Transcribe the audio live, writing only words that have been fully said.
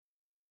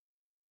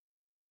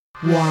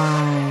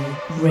Why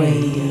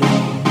Radio.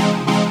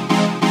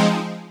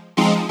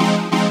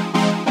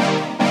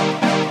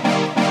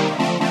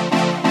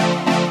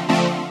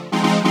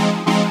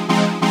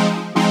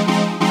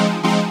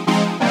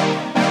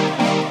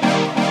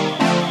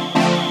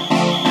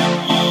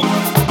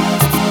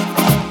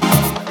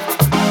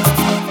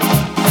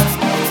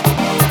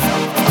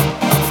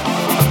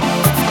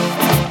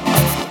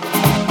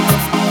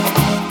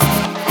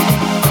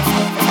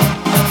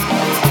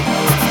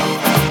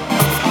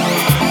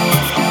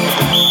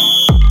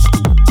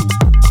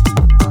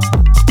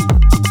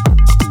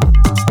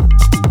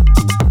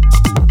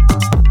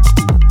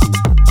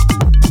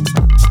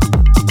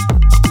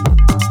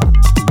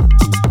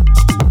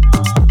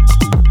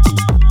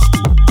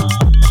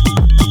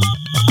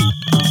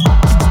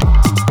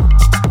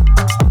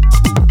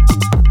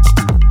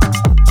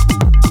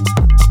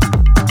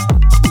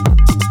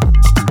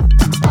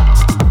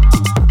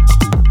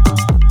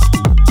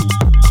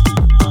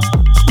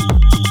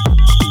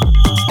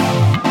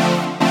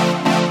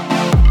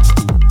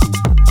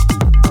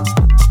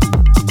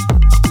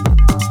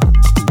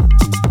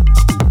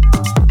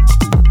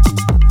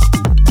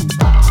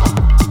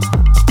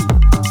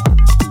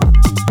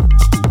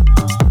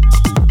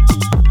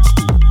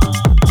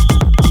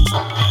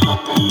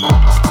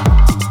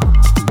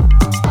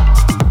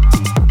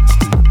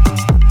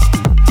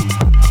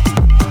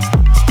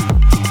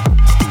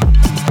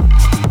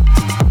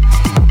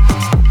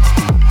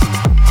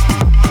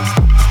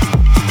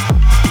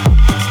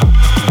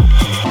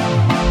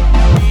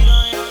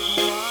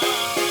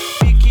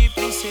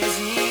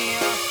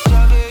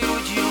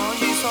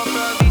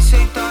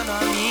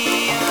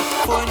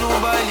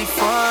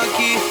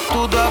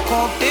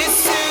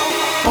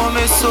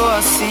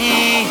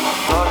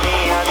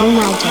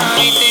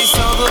 Na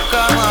intenção do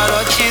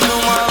camarote, no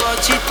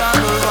malote tá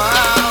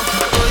normal.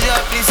 Hoje a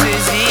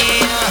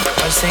princesinha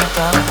vai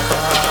sentar no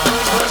pau.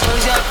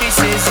 Hoje a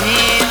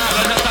princesinha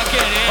ela já tá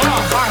querendo.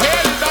 Ó, a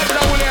realidade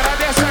da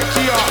mulherada é essa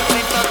aqui, ó.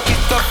 Senta,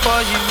 quica,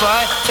 pode,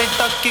 vai.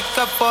 Senta,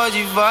 quica,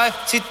 pode, vai.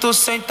 Se tu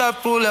senta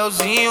pro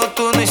Leozinho,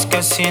 tu não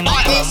esquece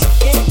nunca.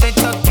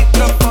 Senta,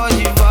 quica,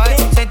 pode, vai.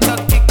 Senta,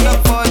 quica,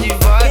 pode,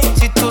 vai.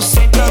 Se tu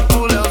senta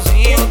pro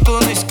Leozinho, tu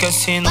não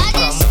esquece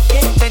nunca.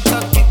 Senta,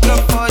 quica,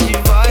 pode,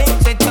 vai.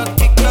 Senta,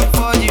 quica,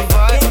 pode,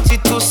 vai. Se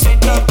tu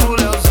senta pro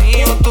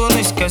Leozinho, tu não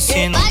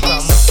esquece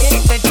nunca.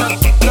 Senta,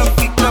 quica,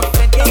 quica,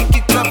 senta,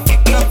 quica,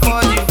 quica,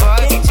 pode,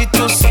 vai. Se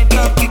tu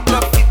senta, quica,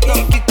 quica,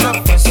 quica,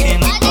 esquece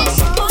nunca.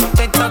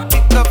 Senta,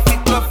 quica,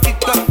 quica,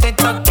 quica,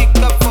 senta,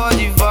 quica,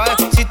 pode, vai.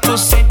 Se tu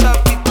senta,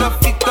 quica,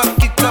 quica,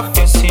 quica,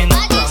 esquece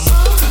nunca.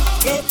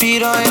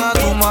 Piranha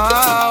do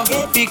mal,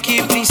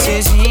 pique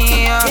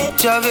princesinha.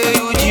 Já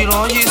veio de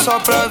longe só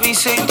pra vir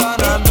sentar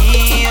na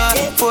minha.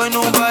 Foi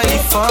no baile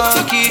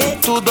funk,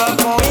 tudo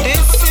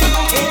aconteceu.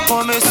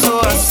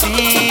 Começou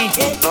assim,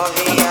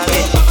 novinha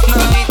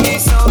na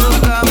intenção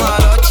do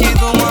camarote,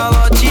 do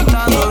malote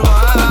tá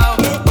normal.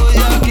 Hoje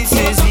a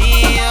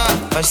princesinha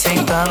vai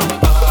sentar no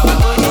pau.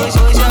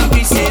 Hoje a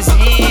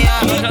princesinha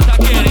ela já tá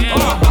querendo.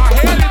 Ó, a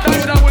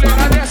realidade da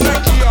mulherada é essa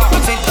aqui,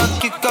 ó. senta,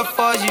 quica,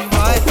 pode,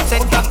 vai.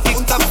 Senta,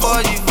 quica,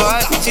 pode,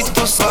 vai. Se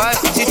tu sai,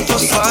 se tu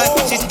sai,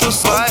 se tu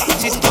sai,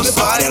 se tu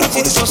sai,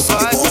 se tu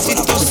sai, se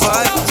tu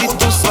sai, se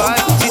tu sai,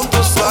 se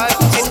tu sai,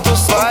 se tu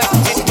sai,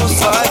 se tu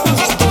sai,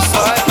 se tu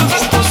sai,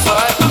 se tu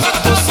sai, se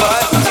tu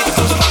sai, se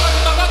tu sai.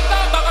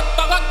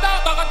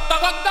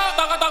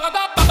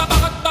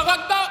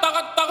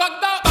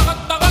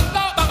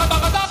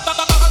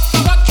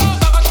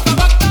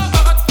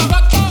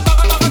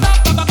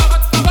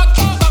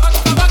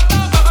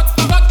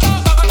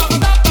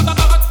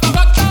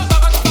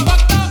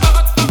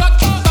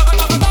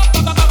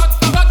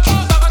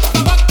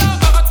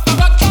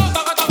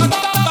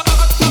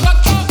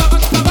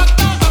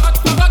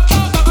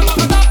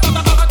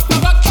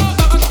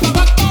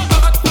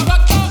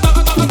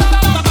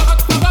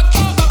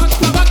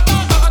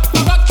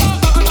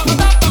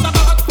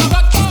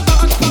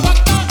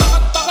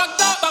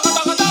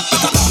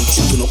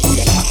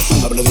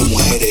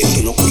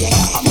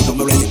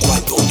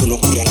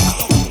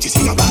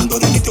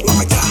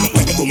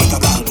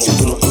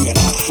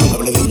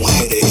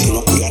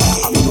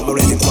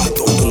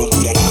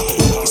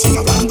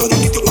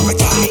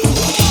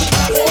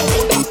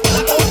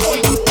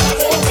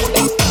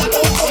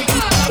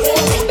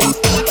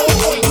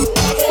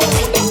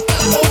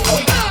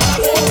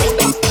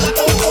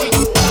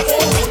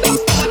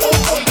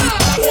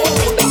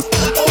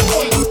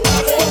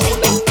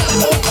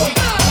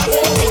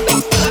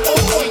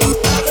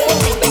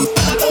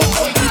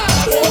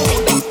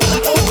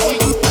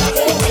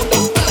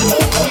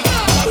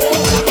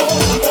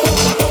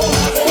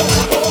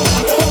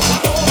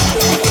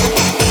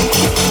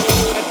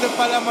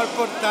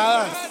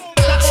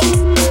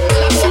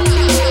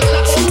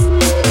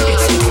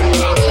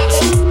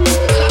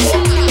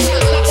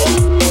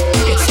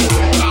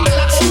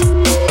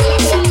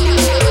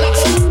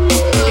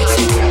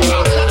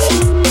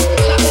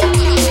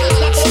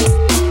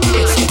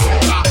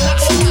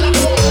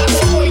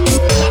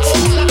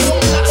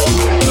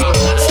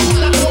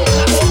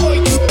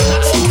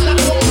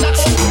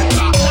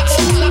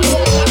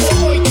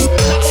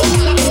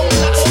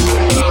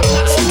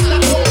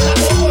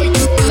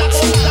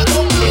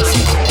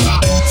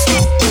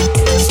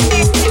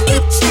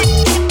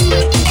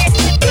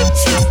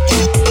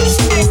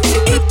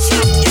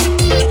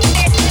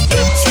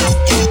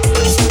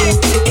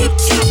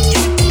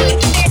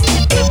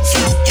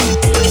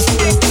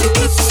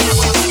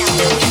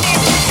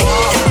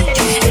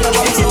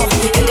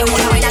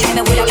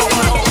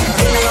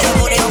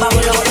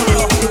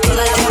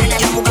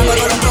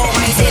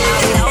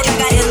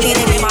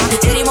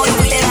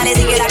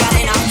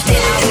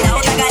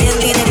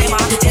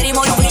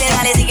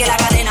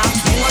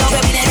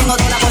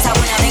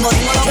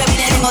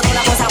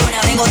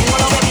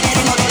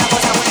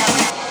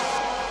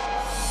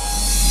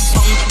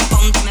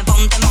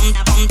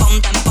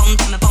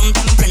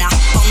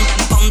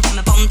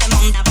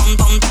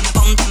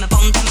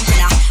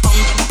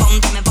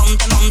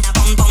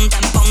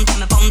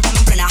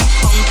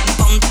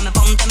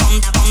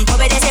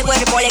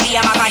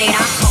 alegría Macarena.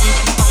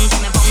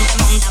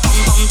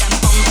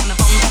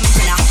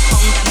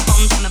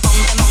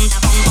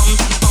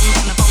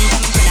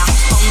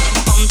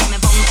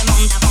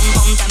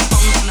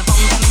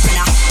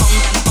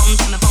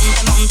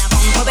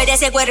 Mueve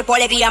ese cuerpo,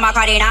 alegría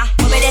Macarena.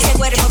 Mueve ese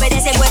cuerpo, mueve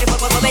ese cuerpo,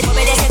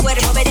 mueve ese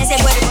cuerpo, mueve ese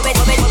cuerpo,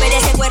 mueve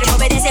ese cuerpo,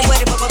 mueve ese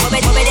cuerpo,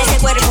 mueve ese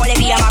cuerpo,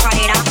 alegría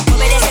Macarena.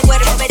 Mueve ese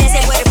cuerpo, mueve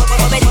ese cuerpo,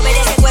 mueve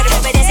ese cuerpo,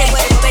 mueve ese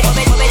cuerpo,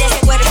 mueve ese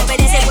cuerpo,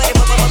 mueve ese cuerpo,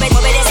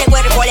 mueve ese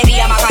cuerpo,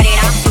 alegría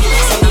Macarena.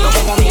 Sonando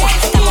como mira,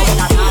 estamos en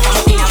la nada,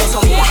 fina de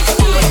somera,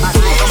 dando el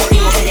patada como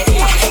ritmo que le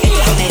pega, que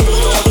tú me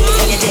duro,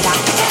 que le llega.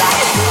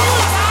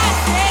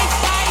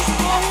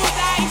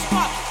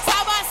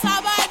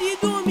 Sábado e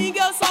domingo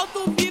eu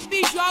solto pipa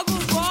e jogo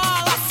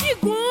bola.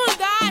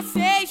 Segunda,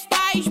 sexta,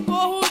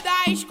 esporro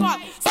da escola.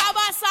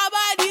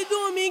 Sábado e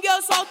domingo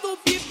eu solto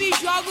pipa e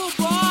jogo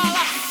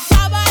bola.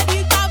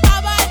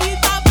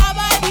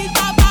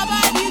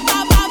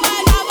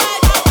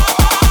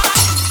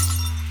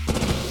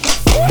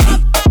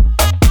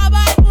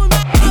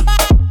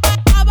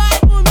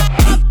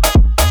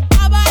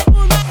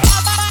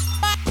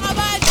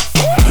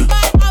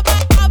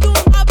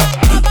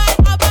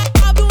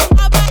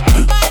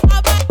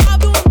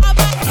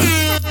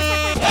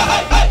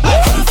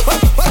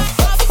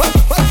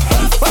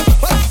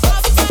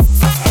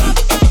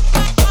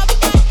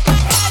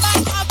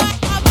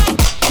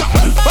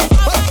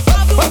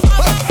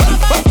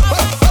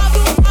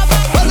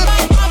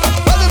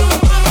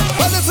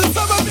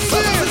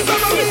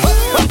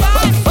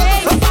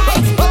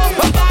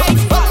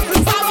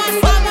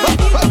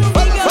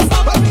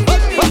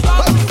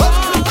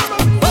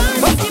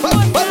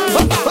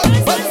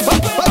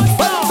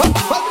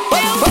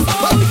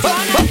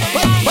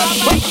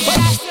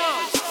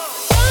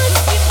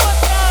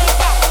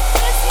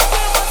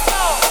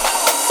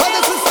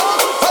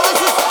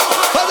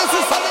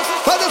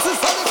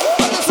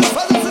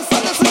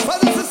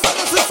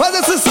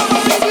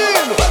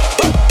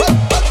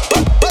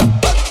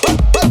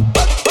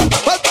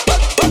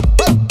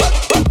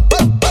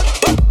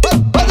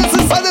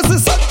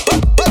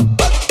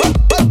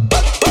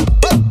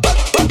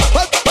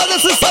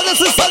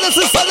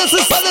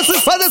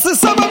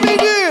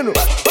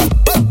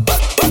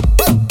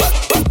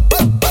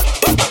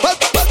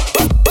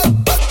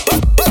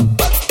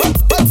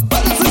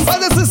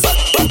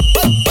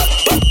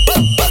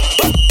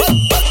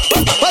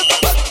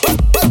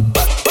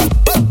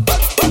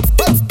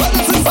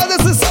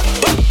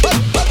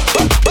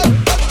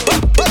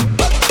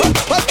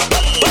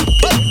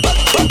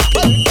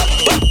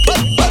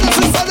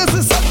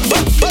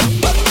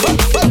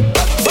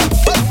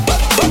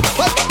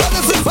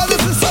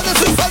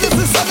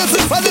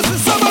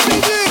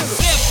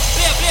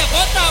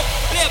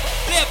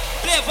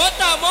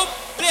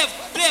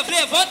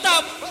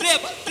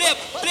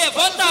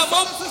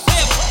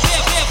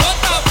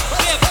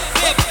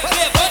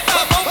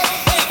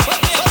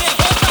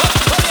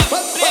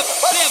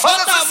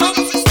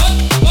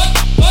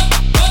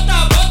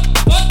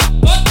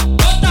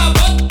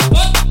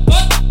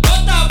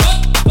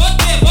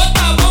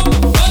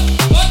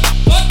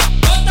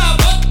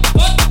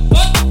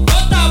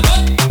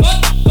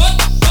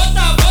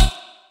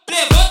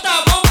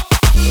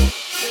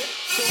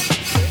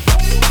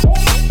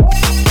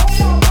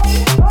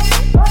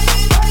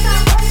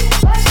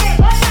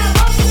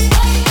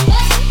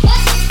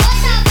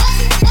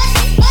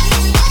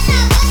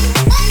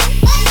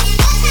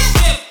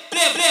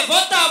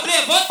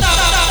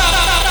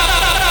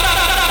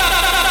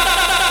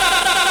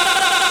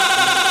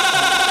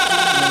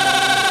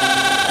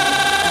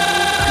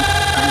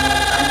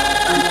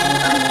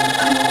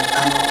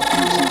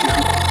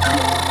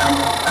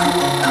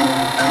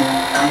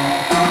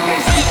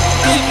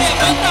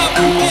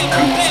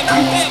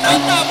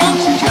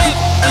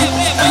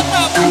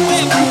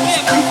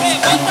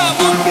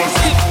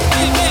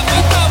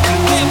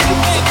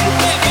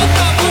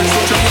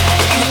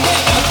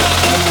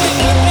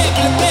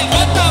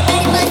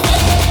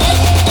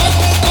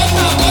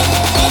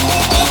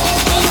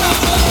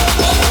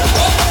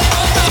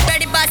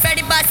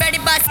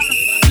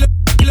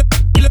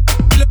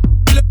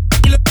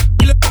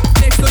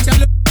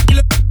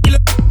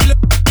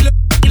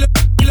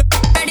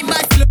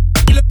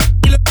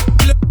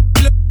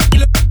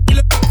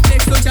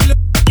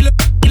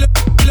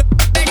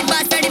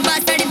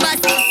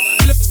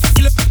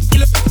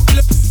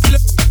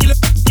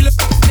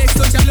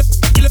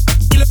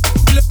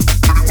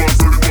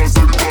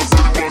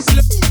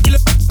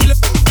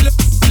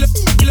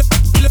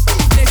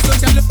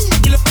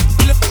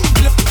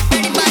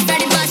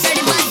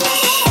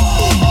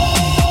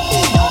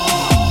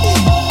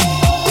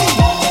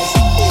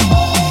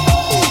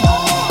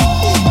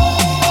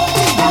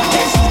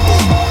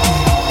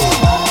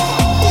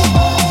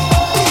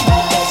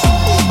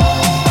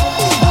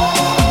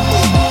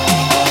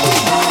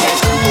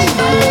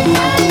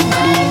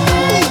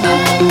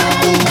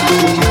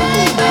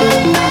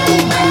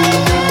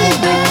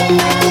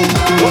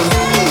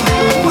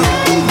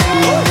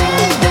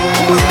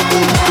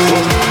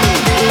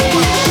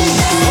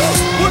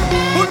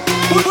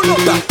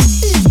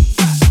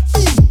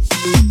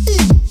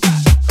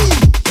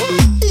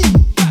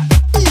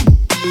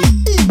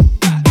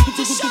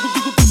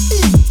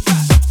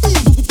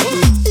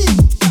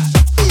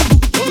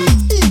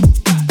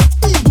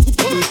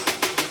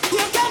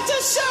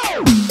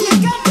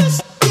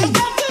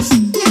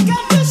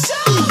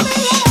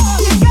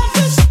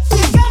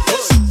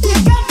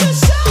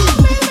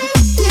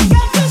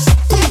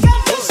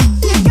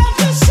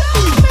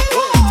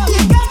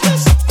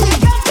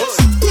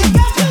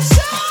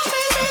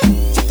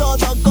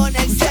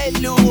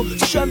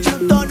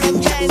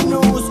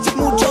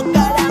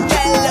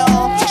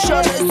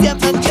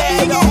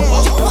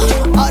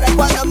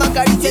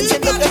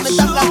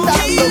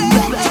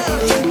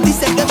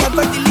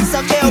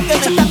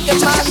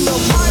 ando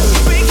mal.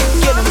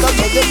 Quieren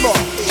darme de voz,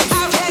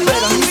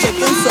 pero ni sé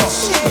quién sos.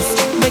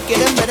 Me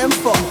quieren ver en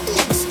Fox,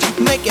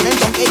 me quieren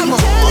con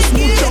Amos.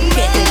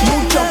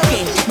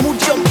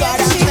 Mucho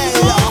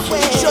caramelo.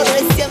 Yo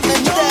recién me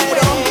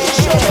entero,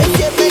 yo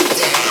recién me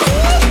entero.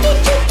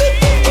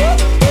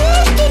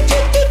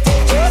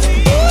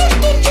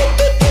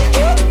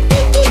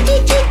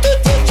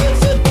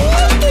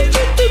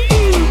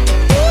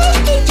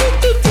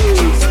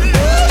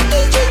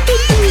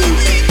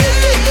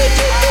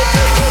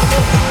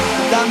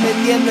 Están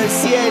vendiendo el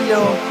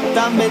cielo,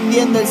 están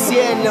vendiendo el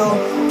cielo,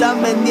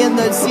 están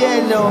vendiendo el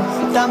cielo,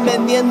 están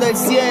vendiendo el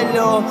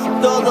cielo.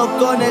 Todo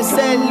con el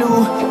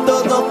celu,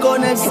 todo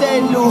con el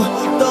celu,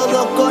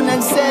 todo con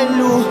el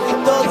celu,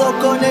 todo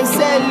con el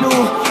celu.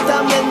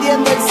 Están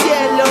vendiendo el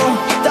cielo,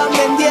 están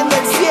vendiendo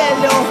el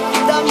cielo,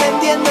 están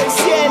vendiendo el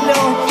cielo,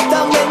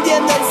 están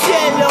vendiendo el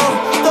cielo.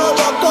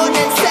 Todo con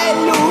el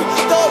celu,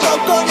 todo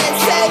con el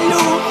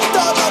celu,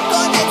 todo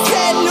con el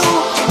celu,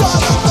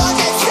 todo con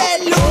el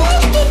celu.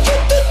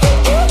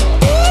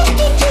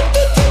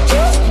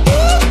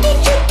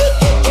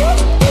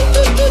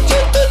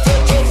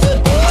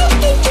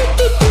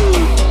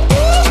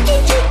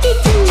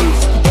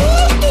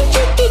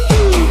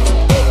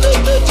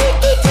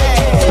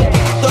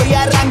 Estoy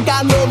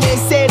arrancando de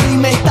cero y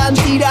me están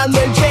tirando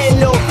el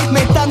pelo,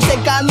 me están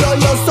secando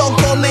los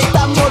ojos, me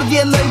están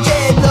mordiendo el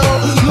dedo.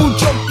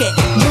 Mucho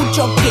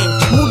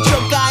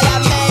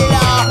caramelo.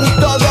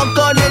 Todo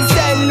con el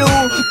celu,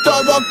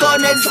 todo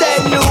con el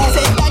celu.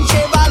 Se están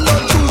llevando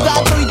tu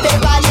gato y te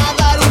van a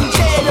dar un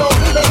chelo.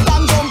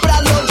 Están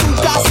comprando tu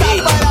casa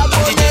para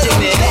poner un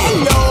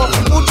pelo.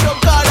 Mucho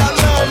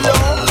caramelo.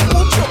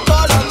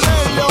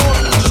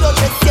 Yo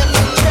recién me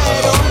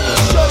entero,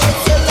 yo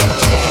recién me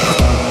entero.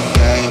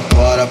 Quer ir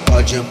embora,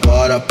 pode ir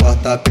embora,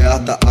 porta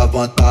aberta à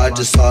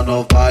vontade. Só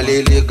não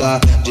vale ligar,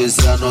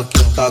 dizendo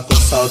que tá com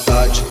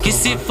saudade. Que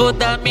se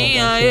foda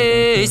minha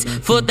ex,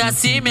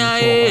 foda-se minha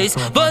ex.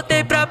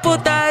 Voltei pra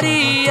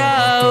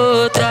putaria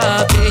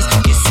outra vez.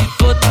 Que se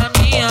foda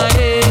minha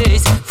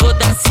ex,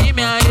 foda-se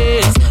minha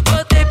ex.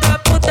 Voltei pra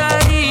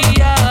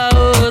putaria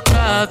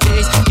outra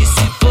vez. Que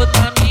se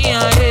foda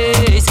minha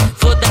ex,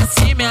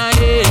 foda-se minha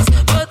ex.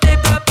 Voltei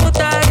pra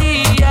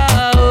putaria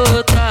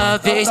outra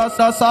vez.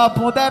 Nossa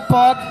bunda é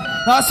POC,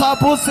 nossa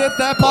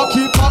buceta é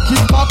POC.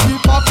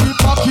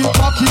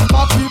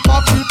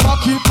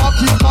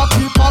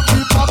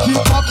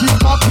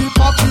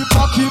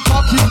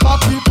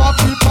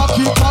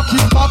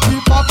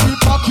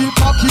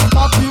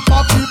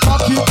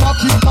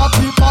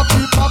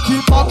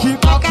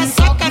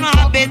 Soca no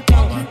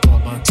rabetão,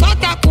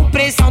 soca com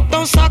pressão,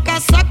 então soca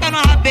no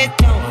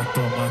rabetão.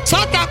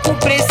 Soca com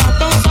pressão,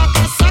 então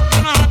soca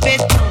no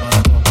rabetão.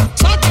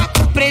 Soca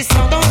com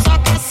pressão, então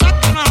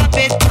soca no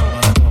rabetão.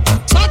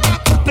 Soca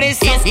com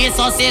pressão.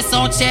 Isso é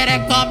sessão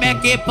tcherecama, é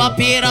que pra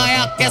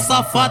piranha que é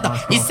safada.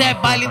 Isso é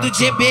baile do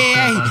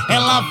GBR,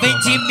 ela vem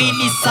de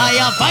mini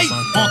saia, vai.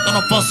 Monta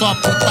no pão sua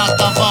puta,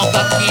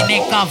 cavalga que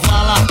nem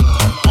cavala.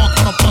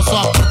 Monta no pão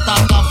sua puta,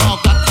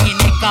 cavalga que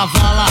nem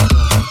cavala.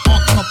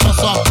 Monta no pão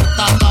sua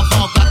puta,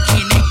 cavalga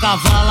que nem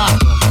cavala.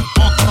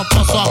 Monta no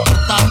pão sua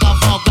puta,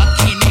 cavalga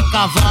que nem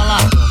cavala.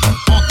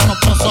 Monta no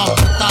pão sua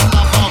puta,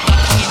 cavalga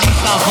que nem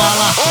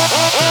cavala.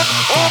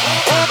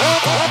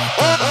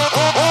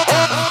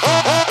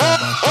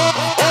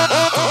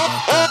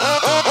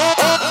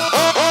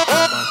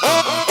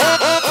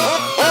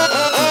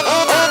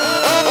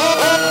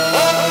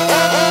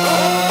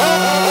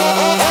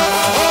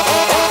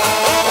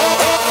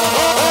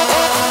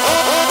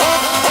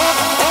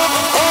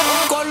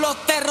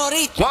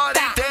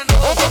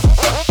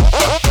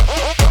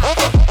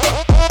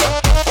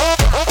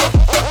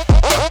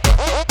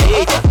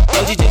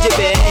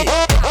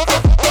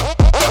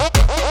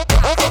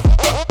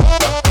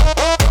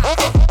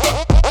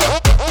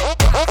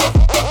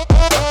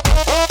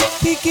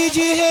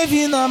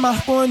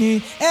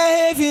 Marconi,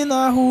 é rave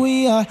na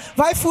ruinha.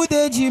 Vai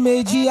fuder de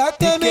meio-dia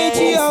até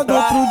meio-dia do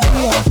outro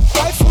dia.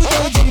 Vai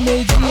fuder de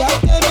meio-dia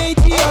até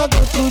meio-dia do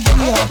outro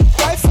dia.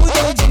 Vai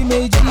fuder de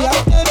meio-dia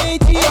até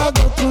meio-dia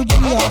do outro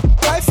dia.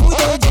 Vai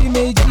fuder de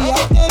meio-dia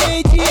até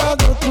meio-dia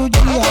do outro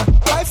dia.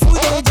 Vai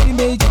fuder de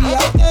meio-dia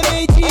até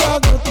meio-dia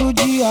do outro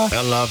dia.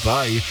 Ela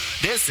vai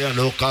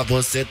descendo com a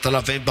buceta,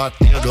 ela vem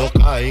batendo,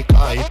 cai,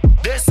 cai.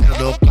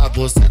 Descendo com a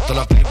buceta,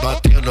 ela vem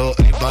batendo,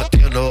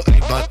 batendo,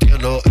 batendo,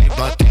 batendo,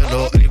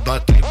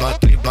 batendo,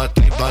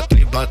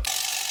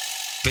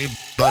 vem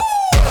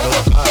batendo,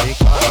 cai,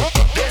 cai.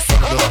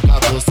 Descendo com a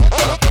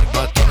buceta, ela vem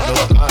batendo,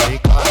 cai,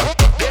 cai.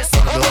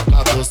 Descendo com a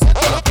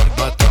buceta, ela vem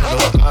batendo,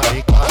 cai,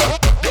 cai.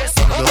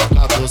 Descendo com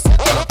a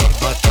buceta, ela vem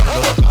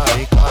batendo, cai,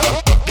 cai.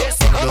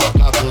 Descendo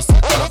com a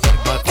buceta, ela vem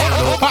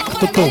batendo.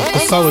 Pacto com o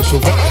sol e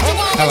chuva,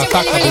 ela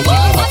taca a bundinha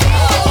na batata.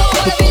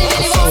 Pacto com o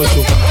sol e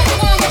chuva,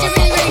 ela taca a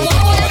bundinha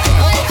na batata.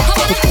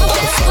 Pacto com o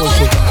sol e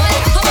chuva,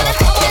 ela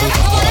taca a bundinha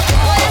na batata.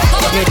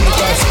 Baby,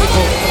 just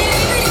go.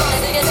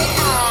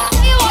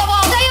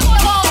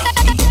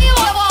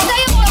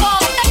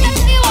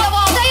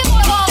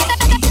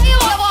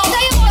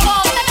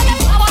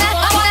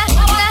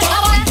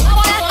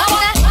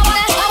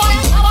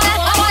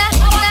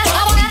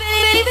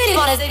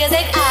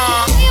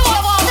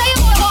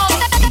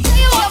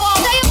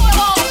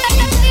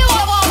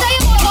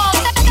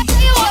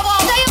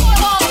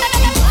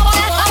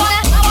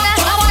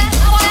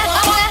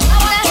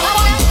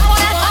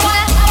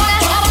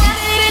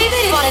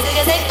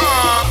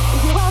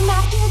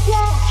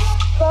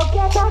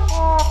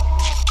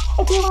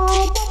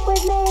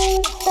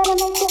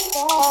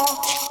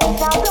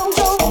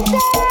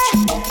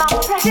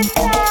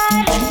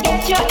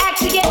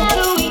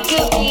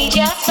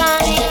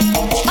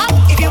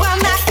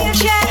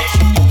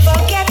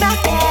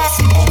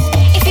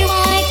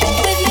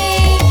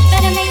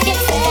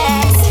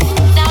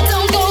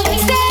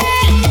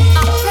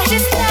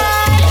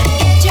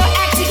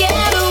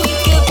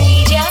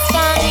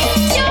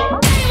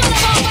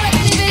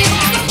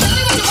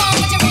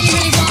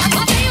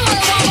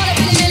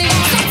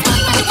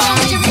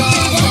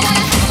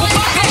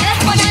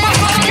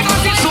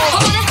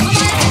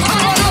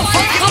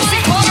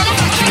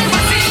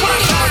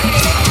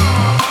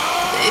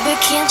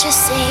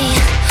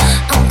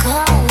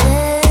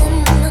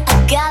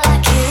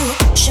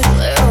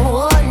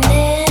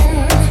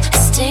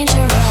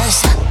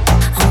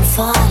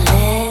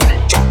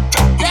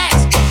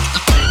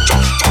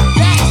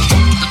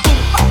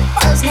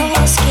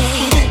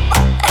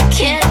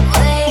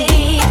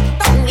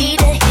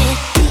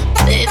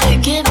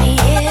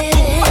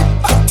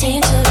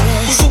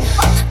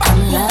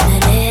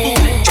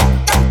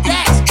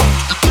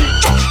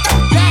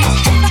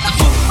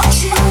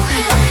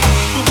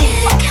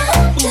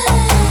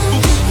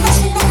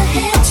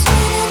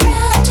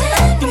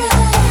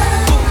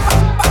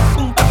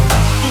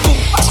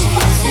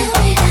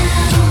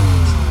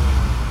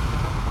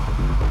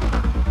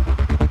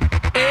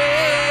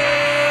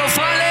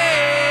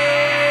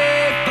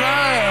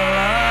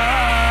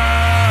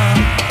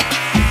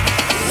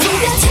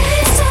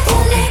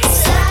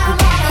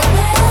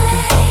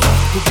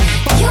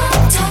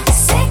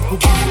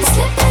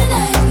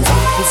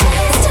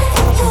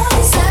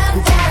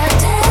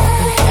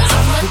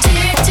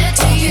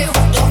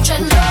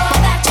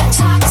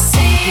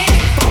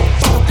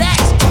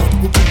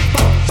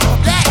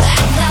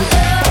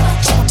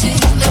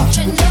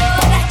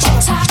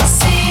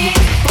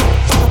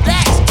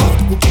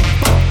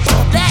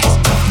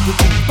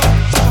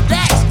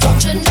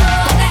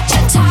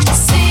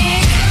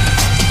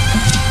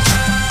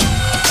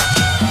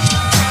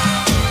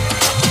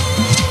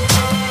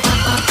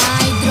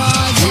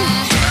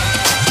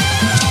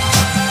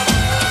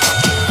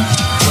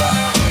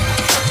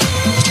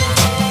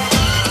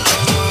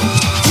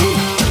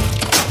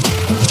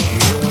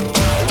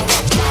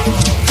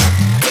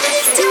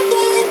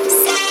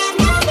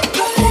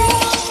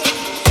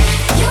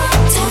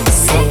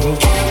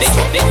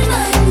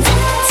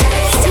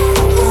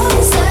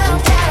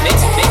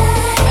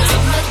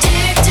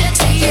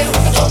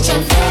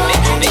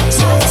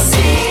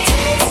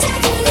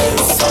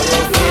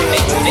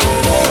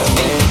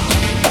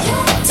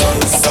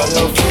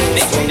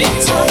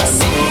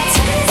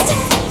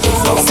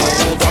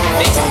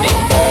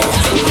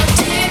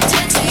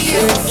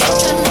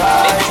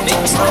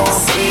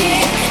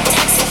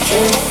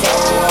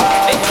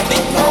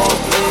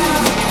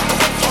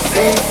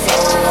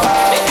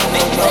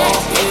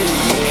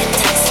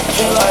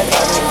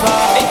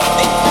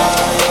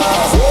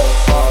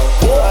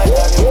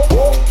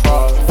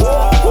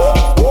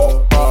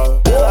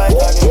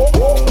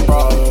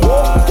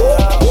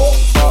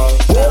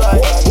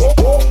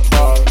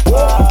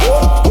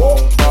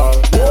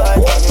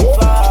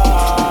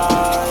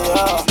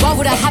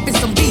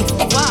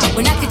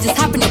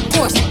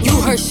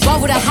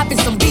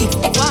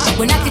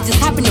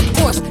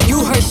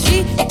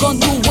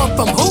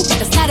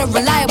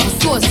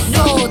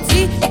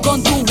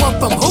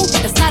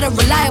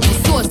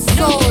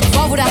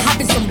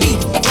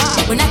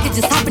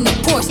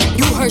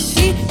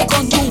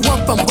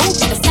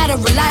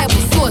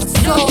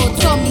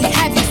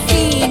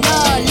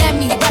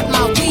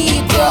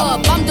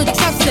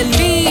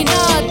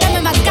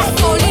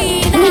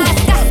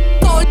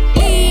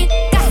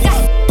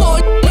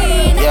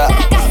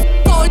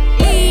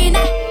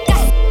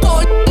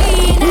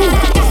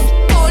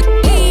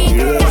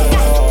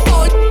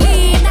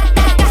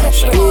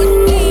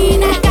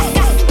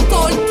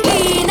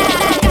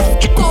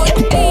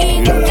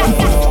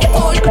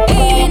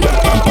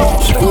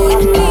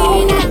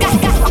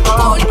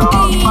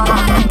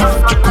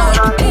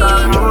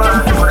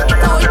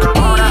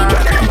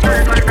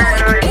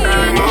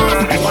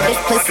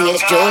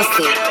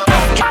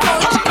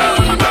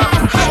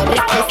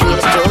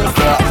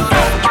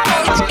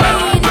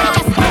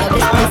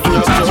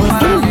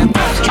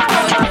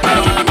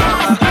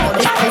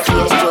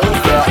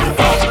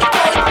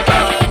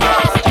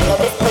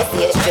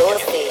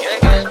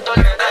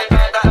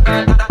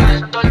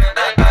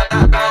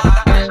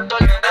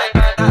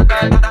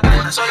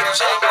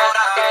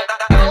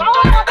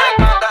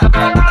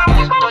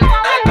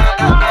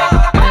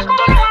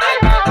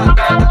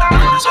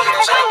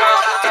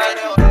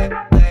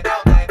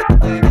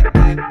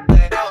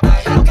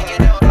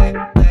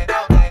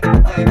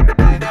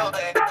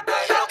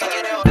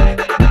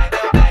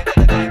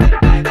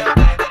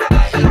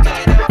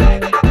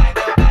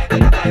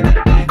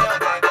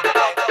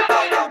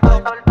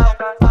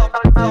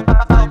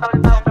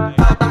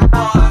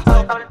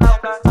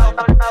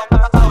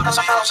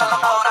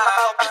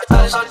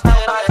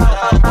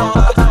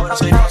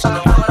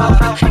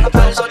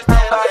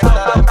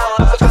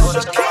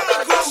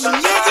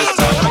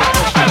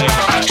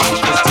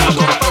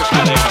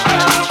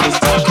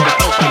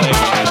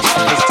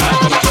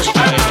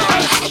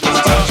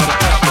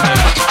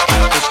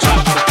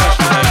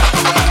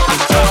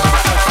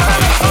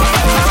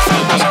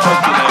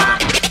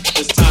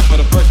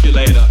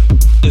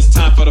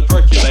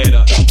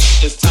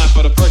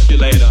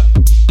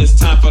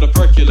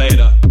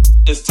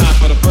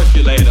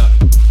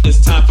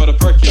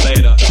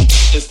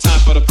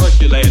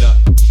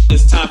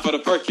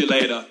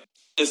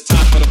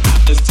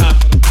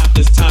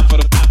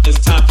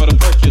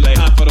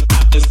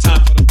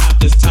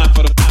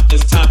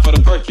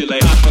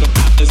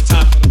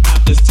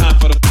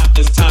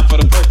 It's time for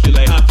the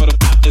percolate.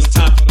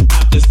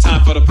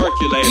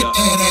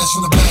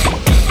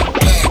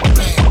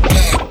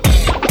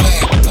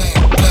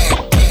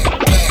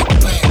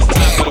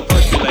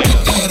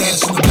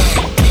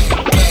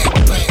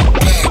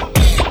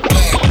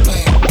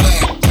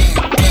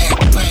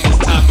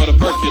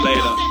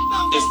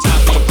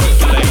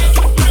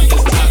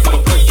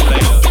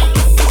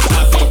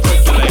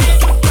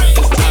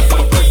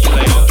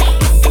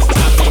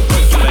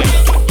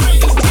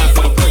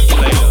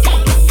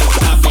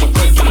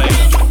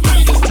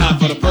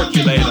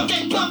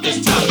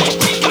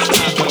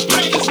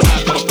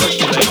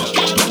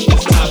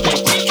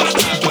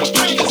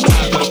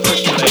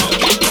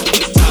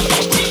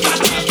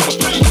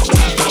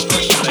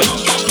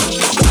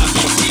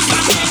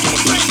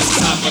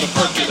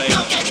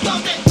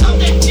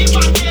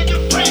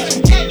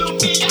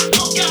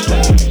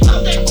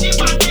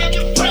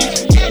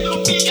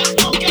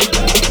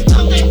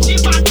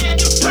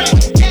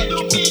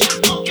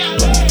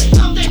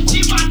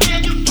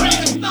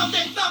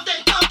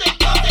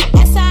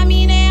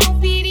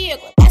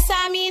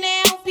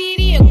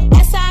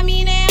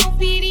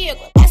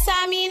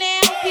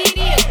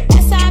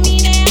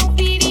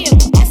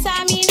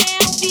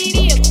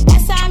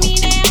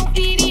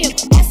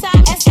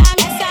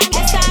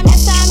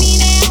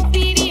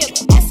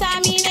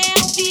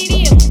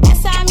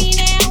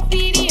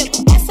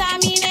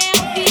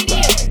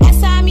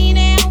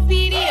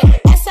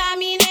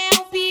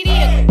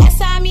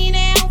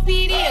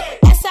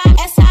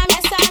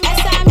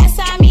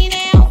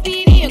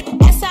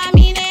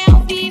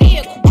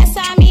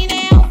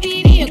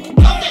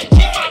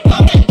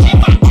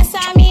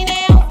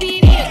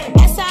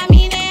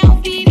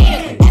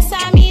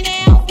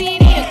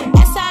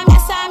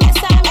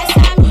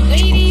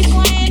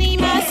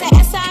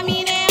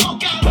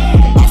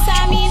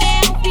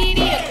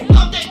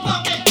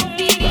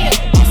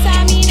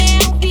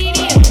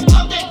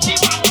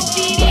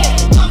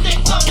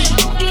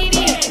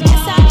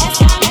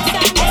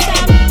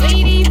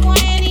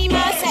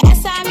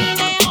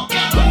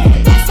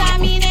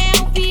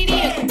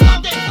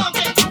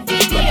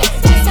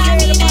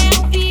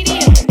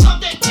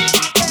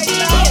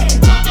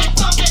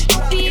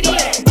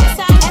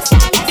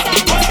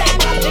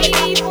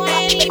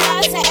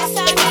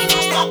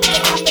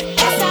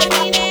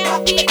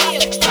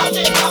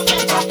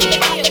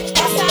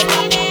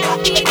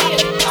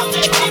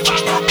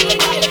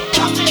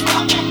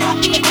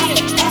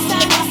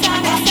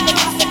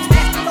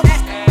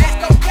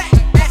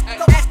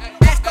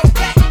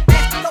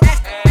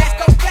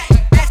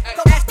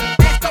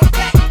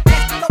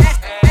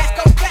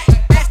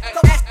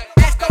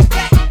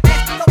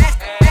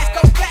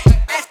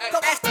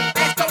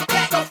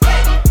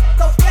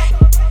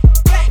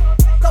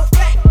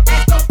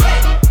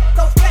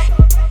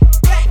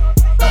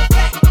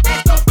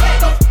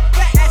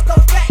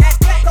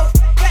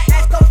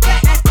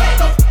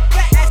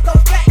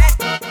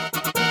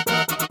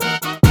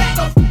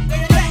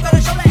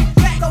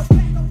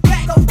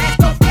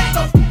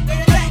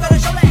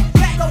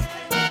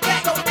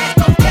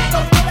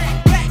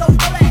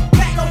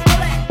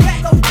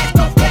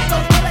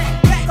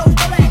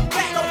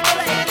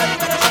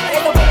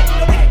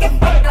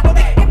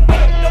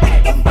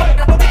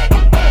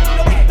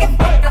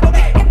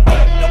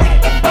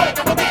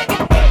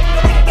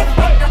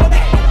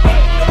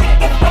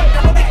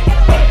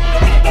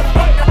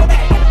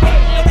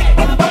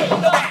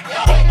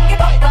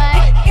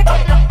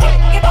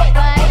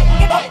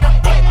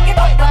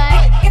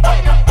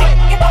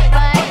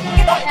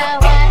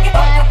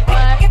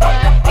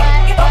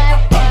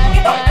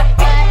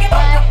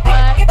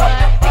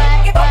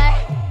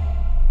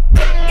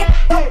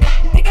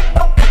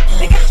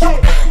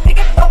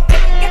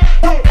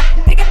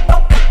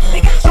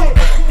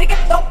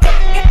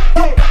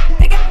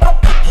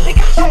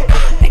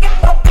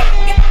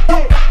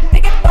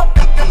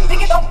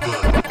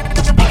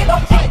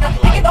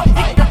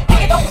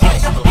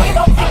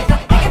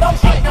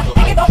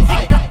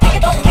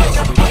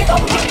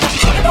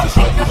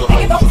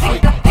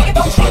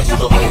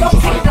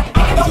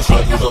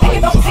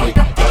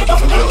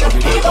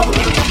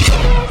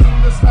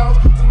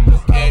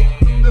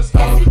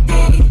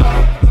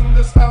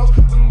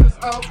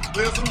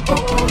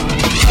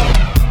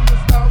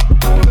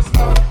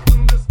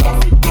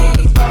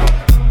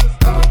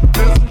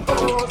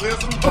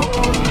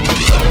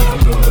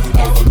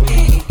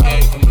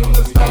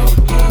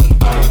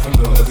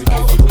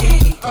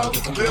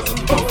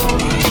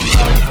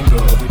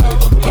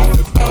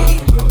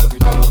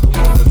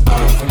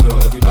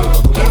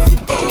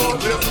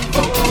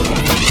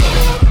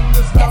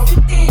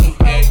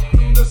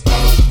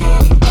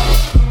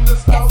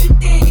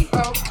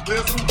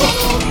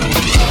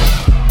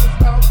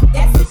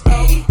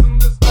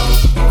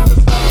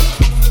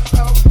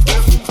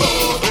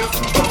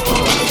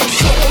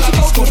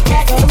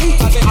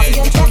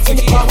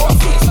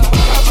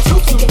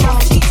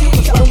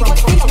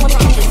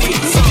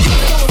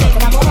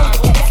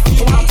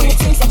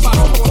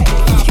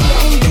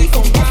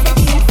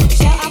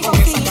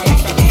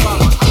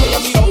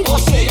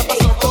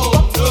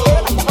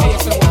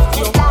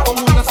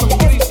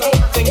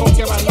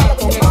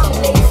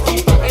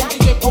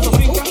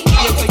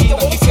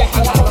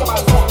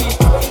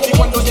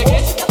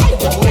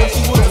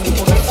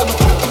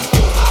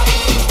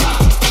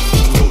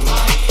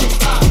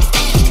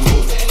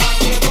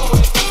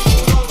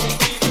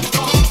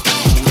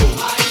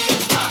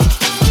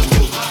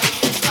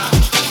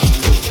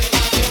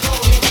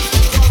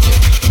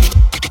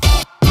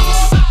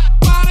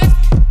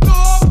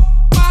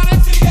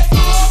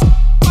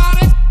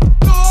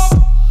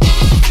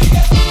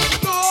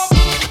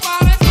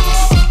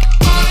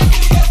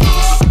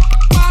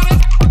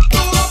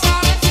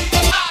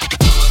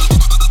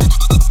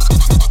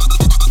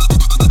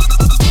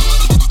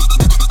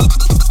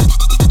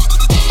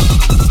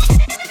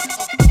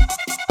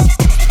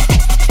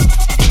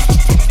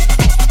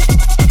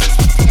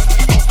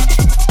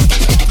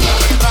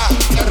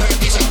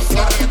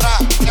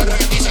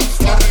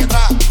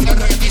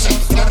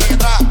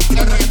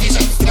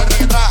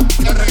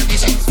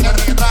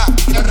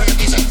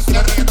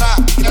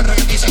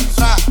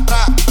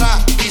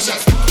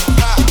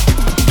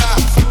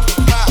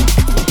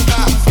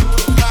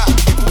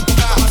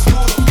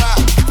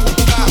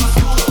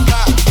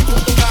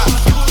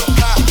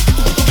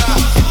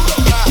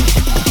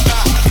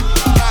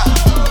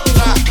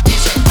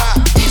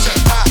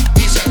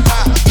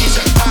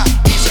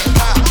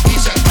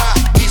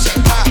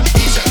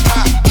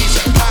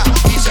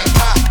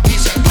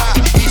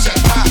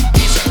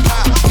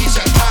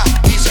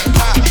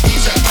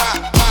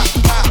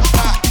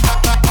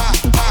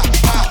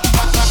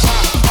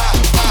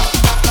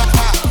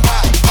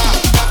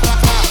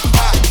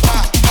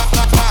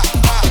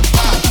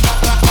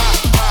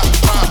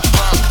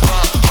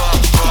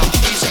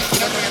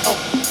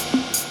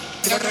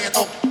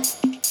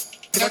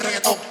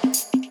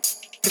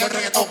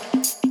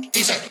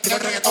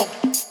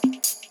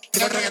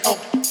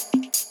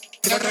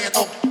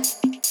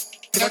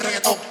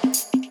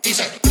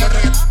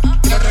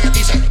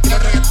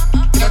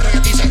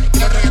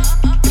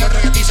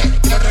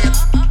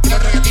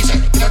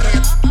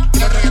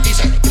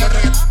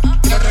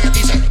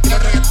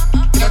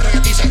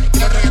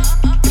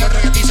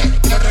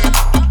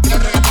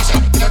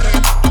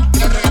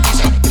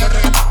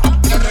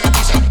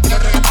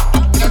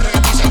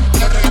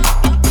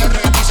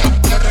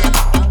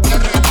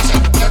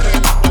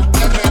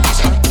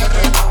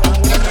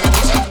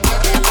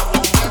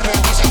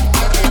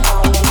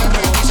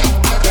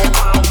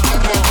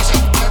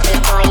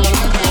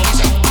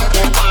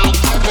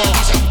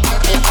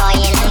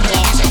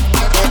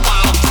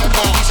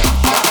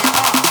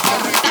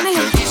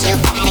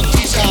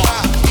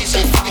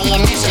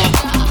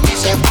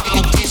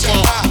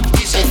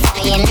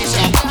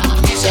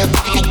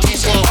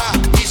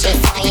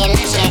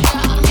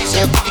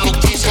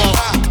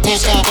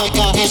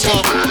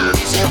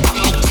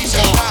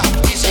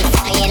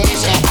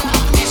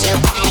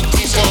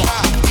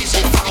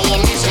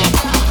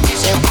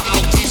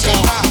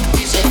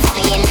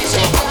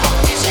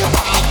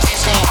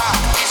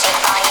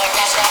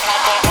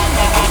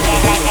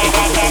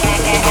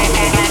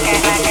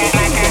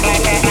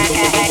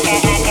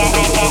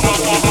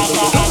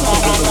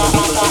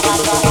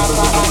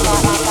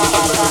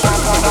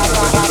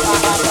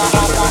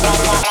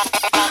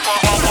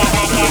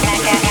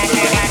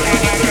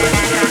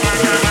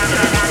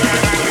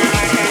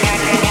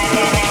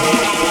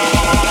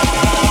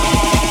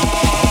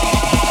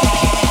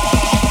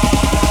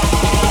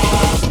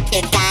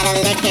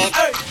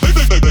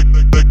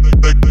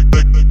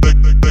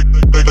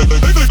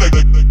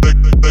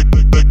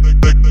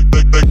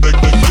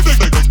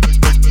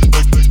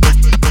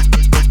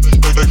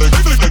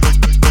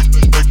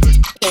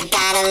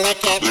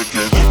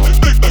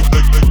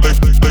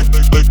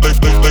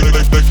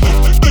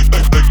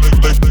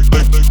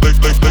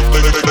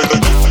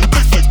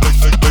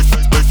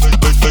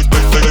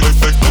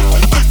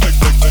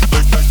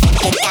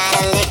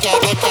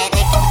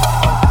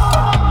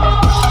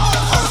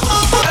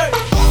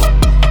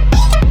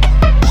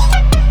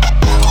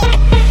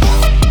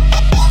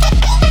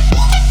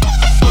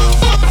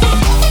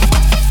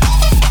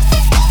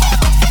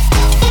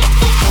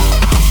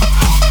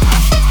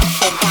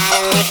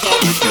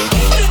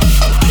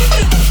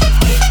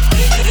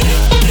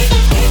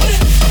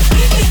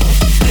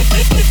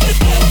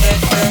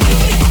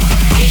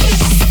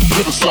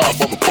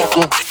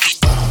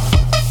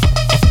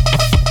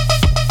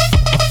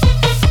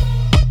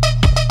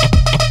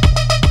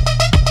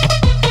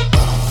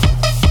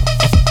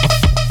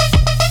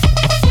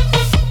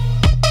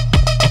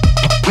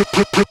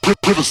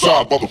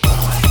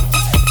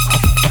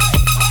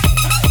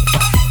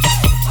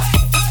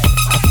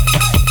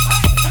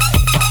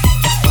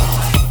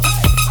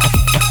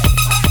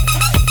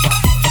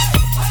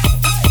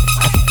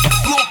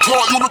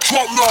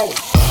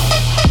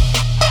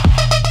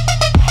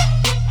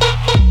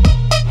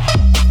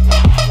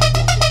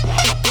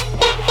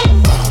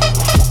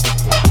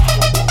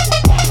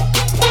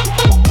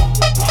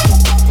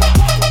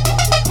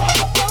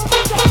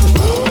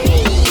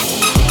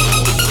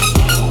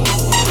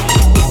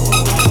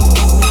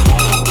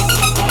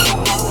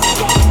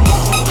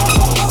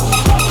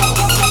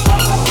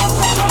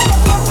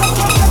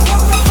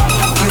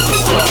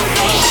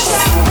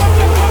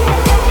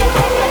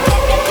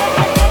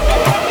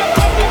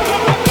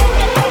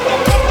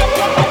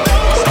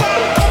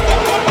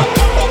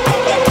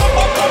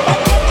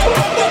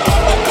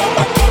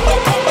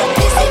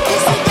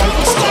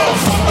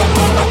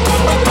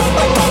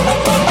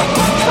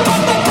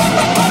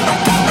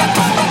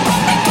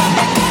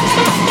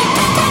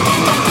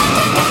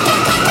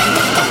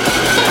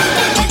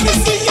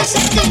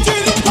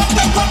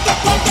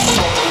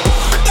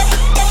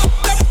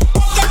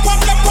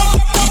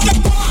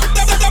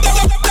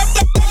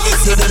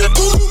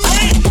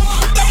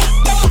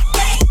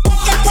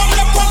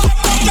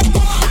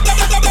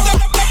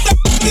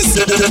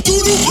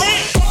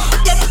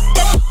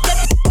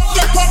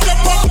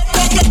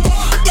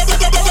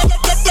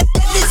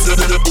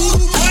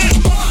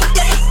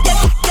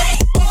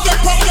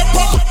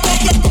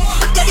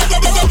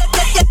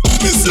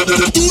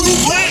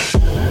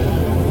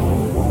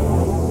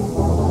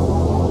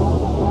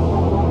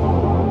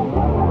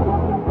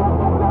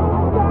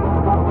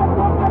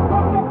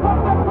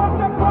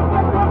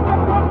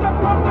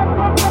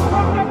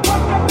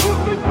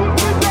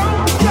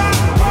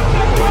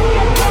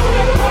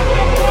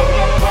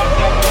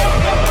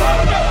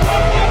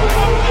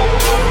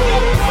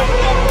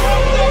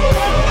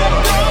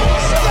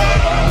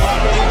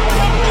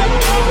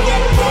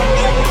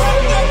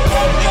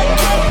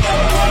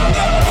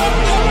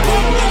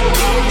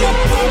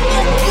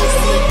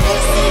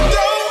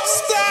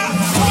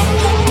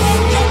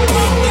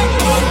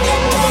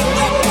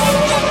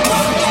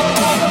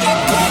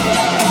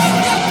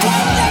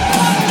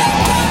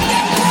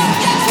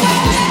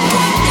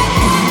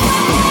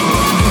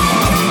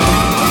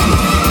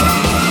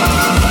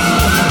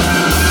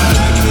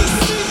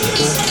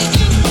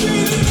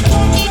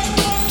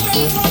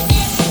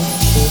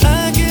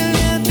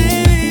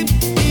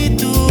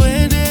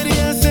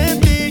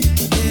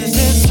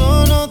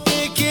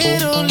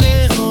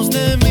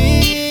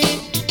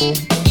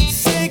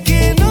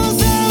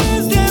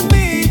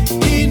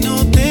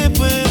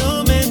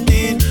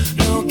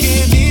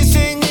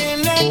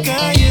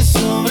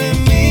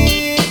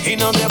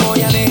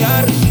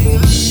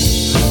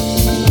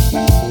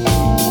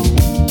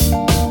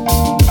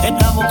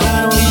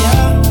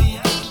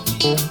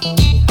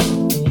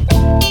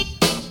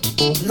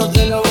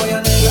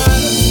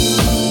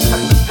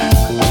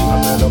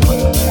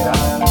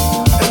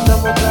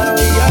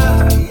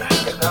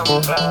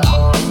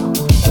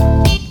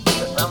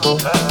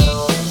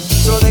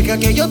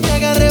 que yo te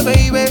agarre,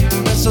 baby.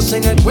 Besos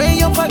en el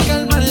cuello pa'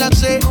 calmar la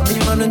sed.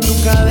 Mi mano en tu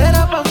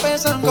cadera pa'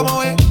 empezar. Como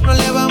ves, no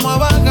le vamos a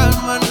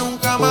bajar más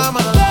nunca, mamá.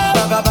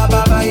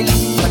 Baila,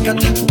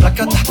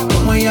 placata,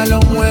 como ella lo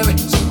mueve.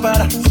 Sin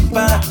parar,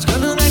 Las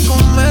ganas de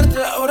comerte,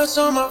 ahora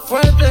son más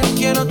fuertes.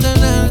 Quiero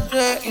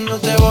tenerte y no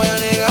te voy a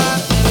negar.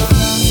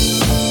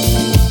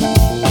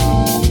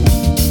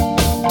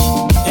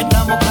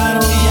 Estamos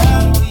claros y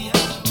ya.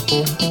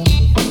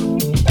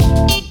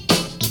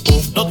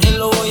 No te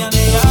lo voy a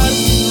negar.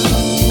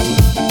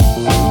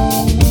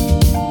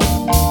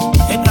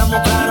 Estamos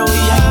claros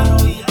y ya.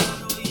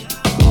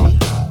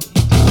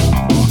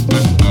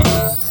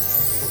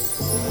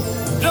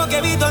 Lo que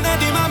he visto de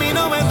ti, mami,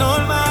 no es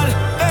normal.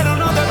 Pero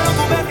no te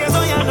preocupes que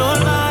soy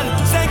anormal.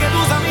 Sé que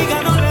tus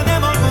amigas no les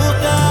demos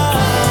gustar.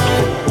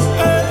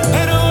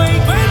 Pero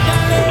hoy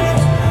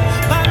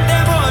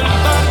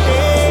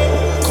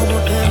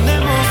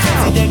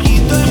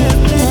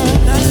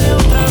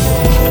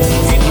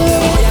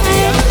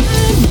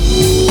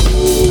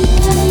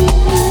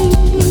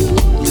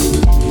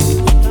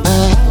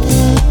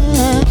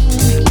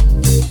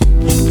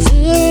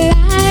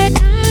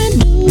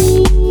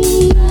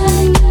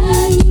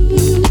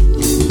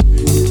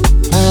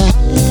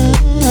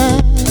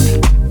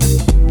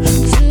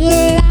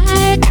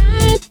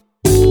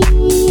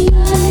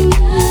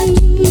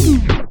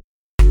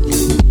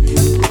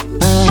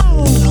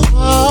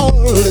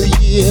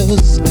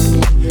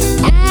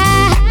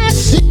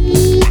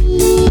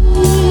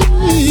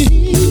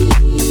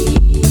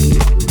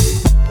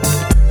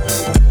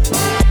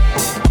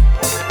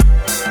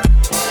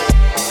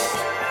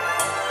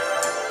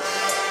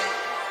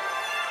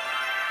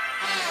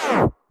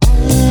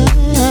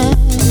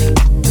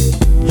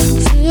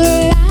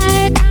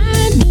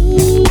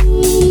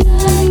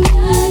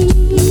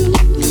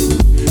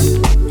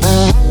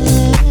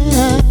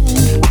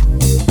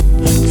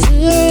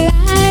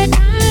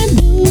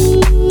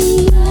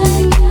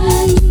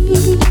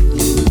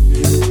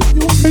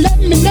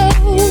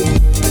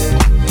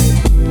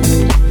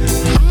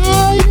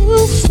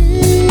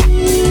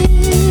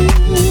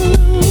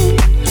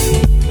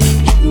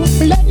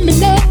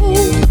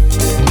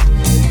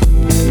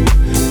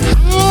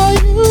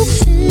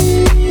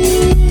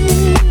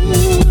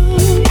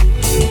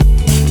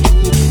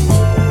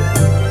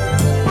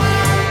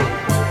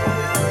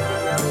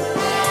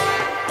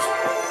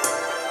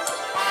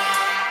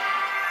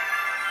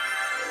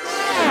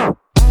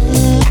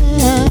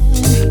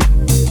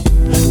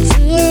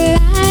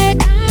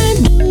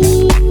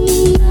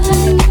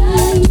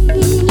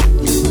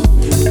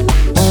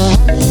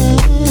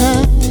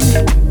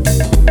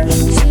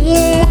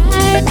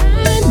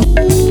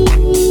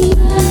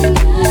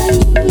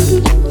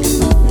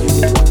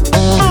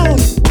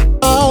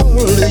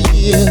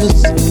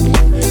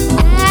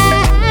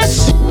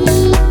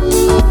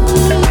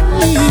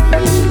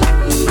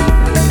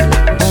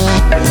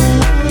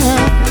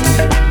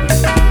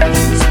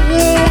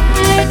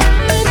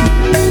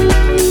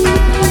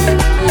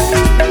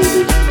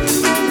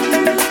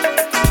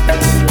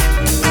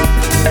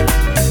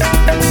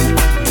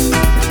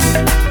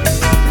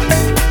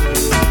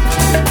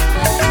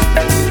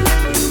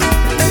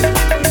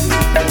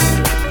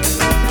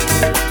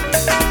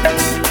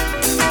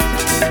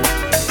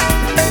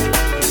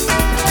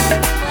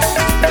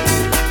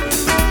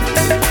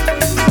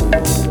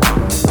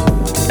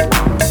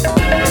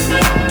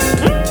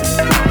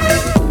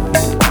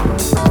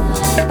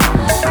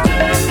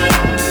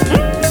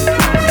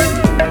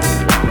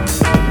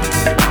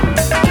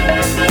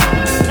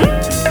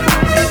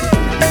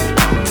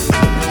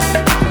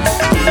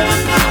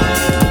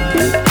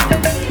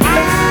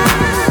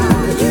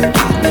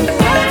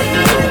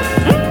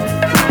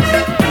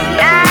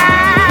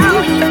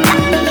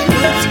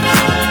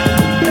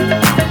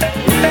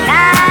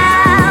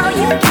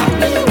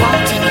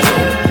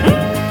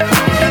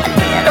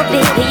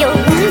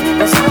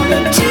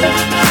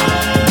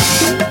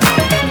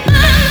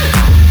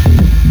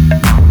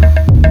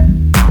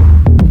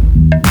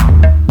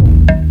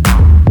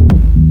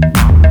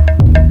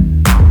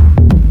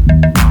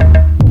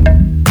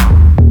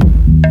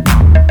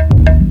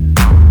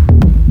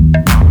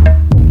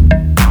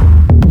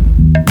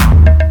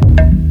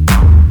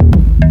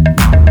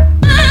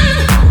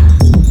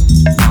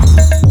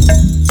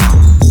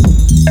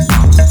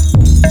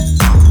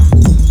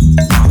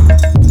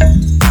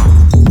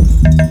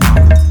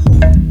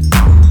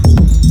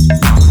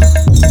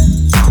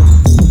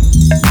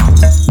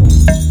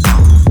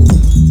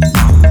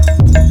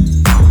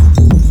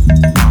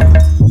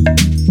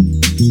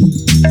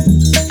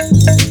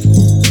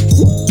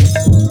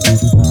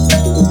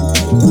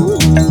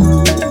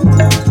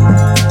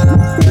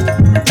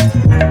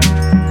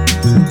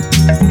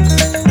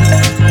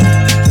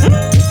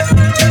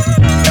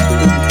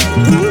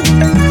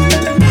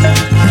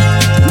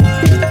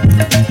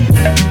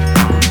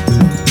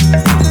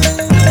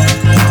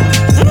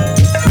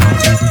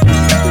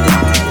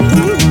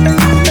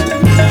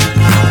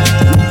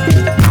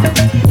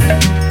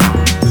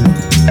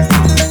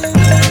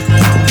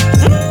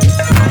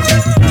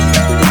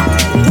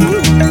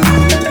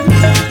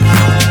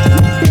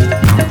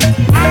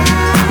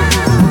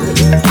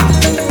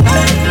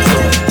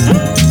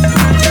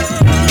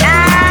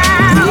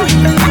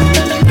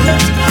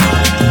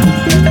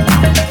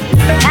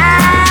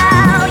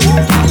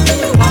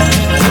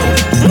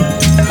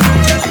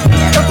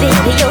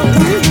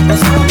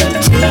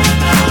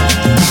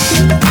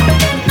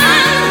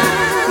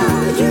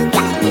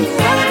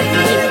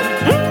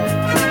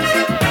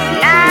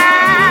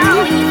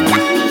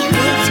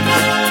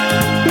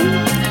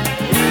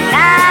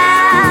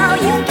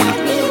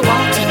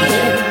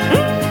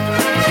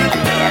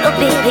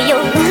baby,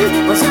 your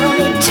love was all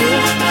it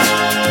took.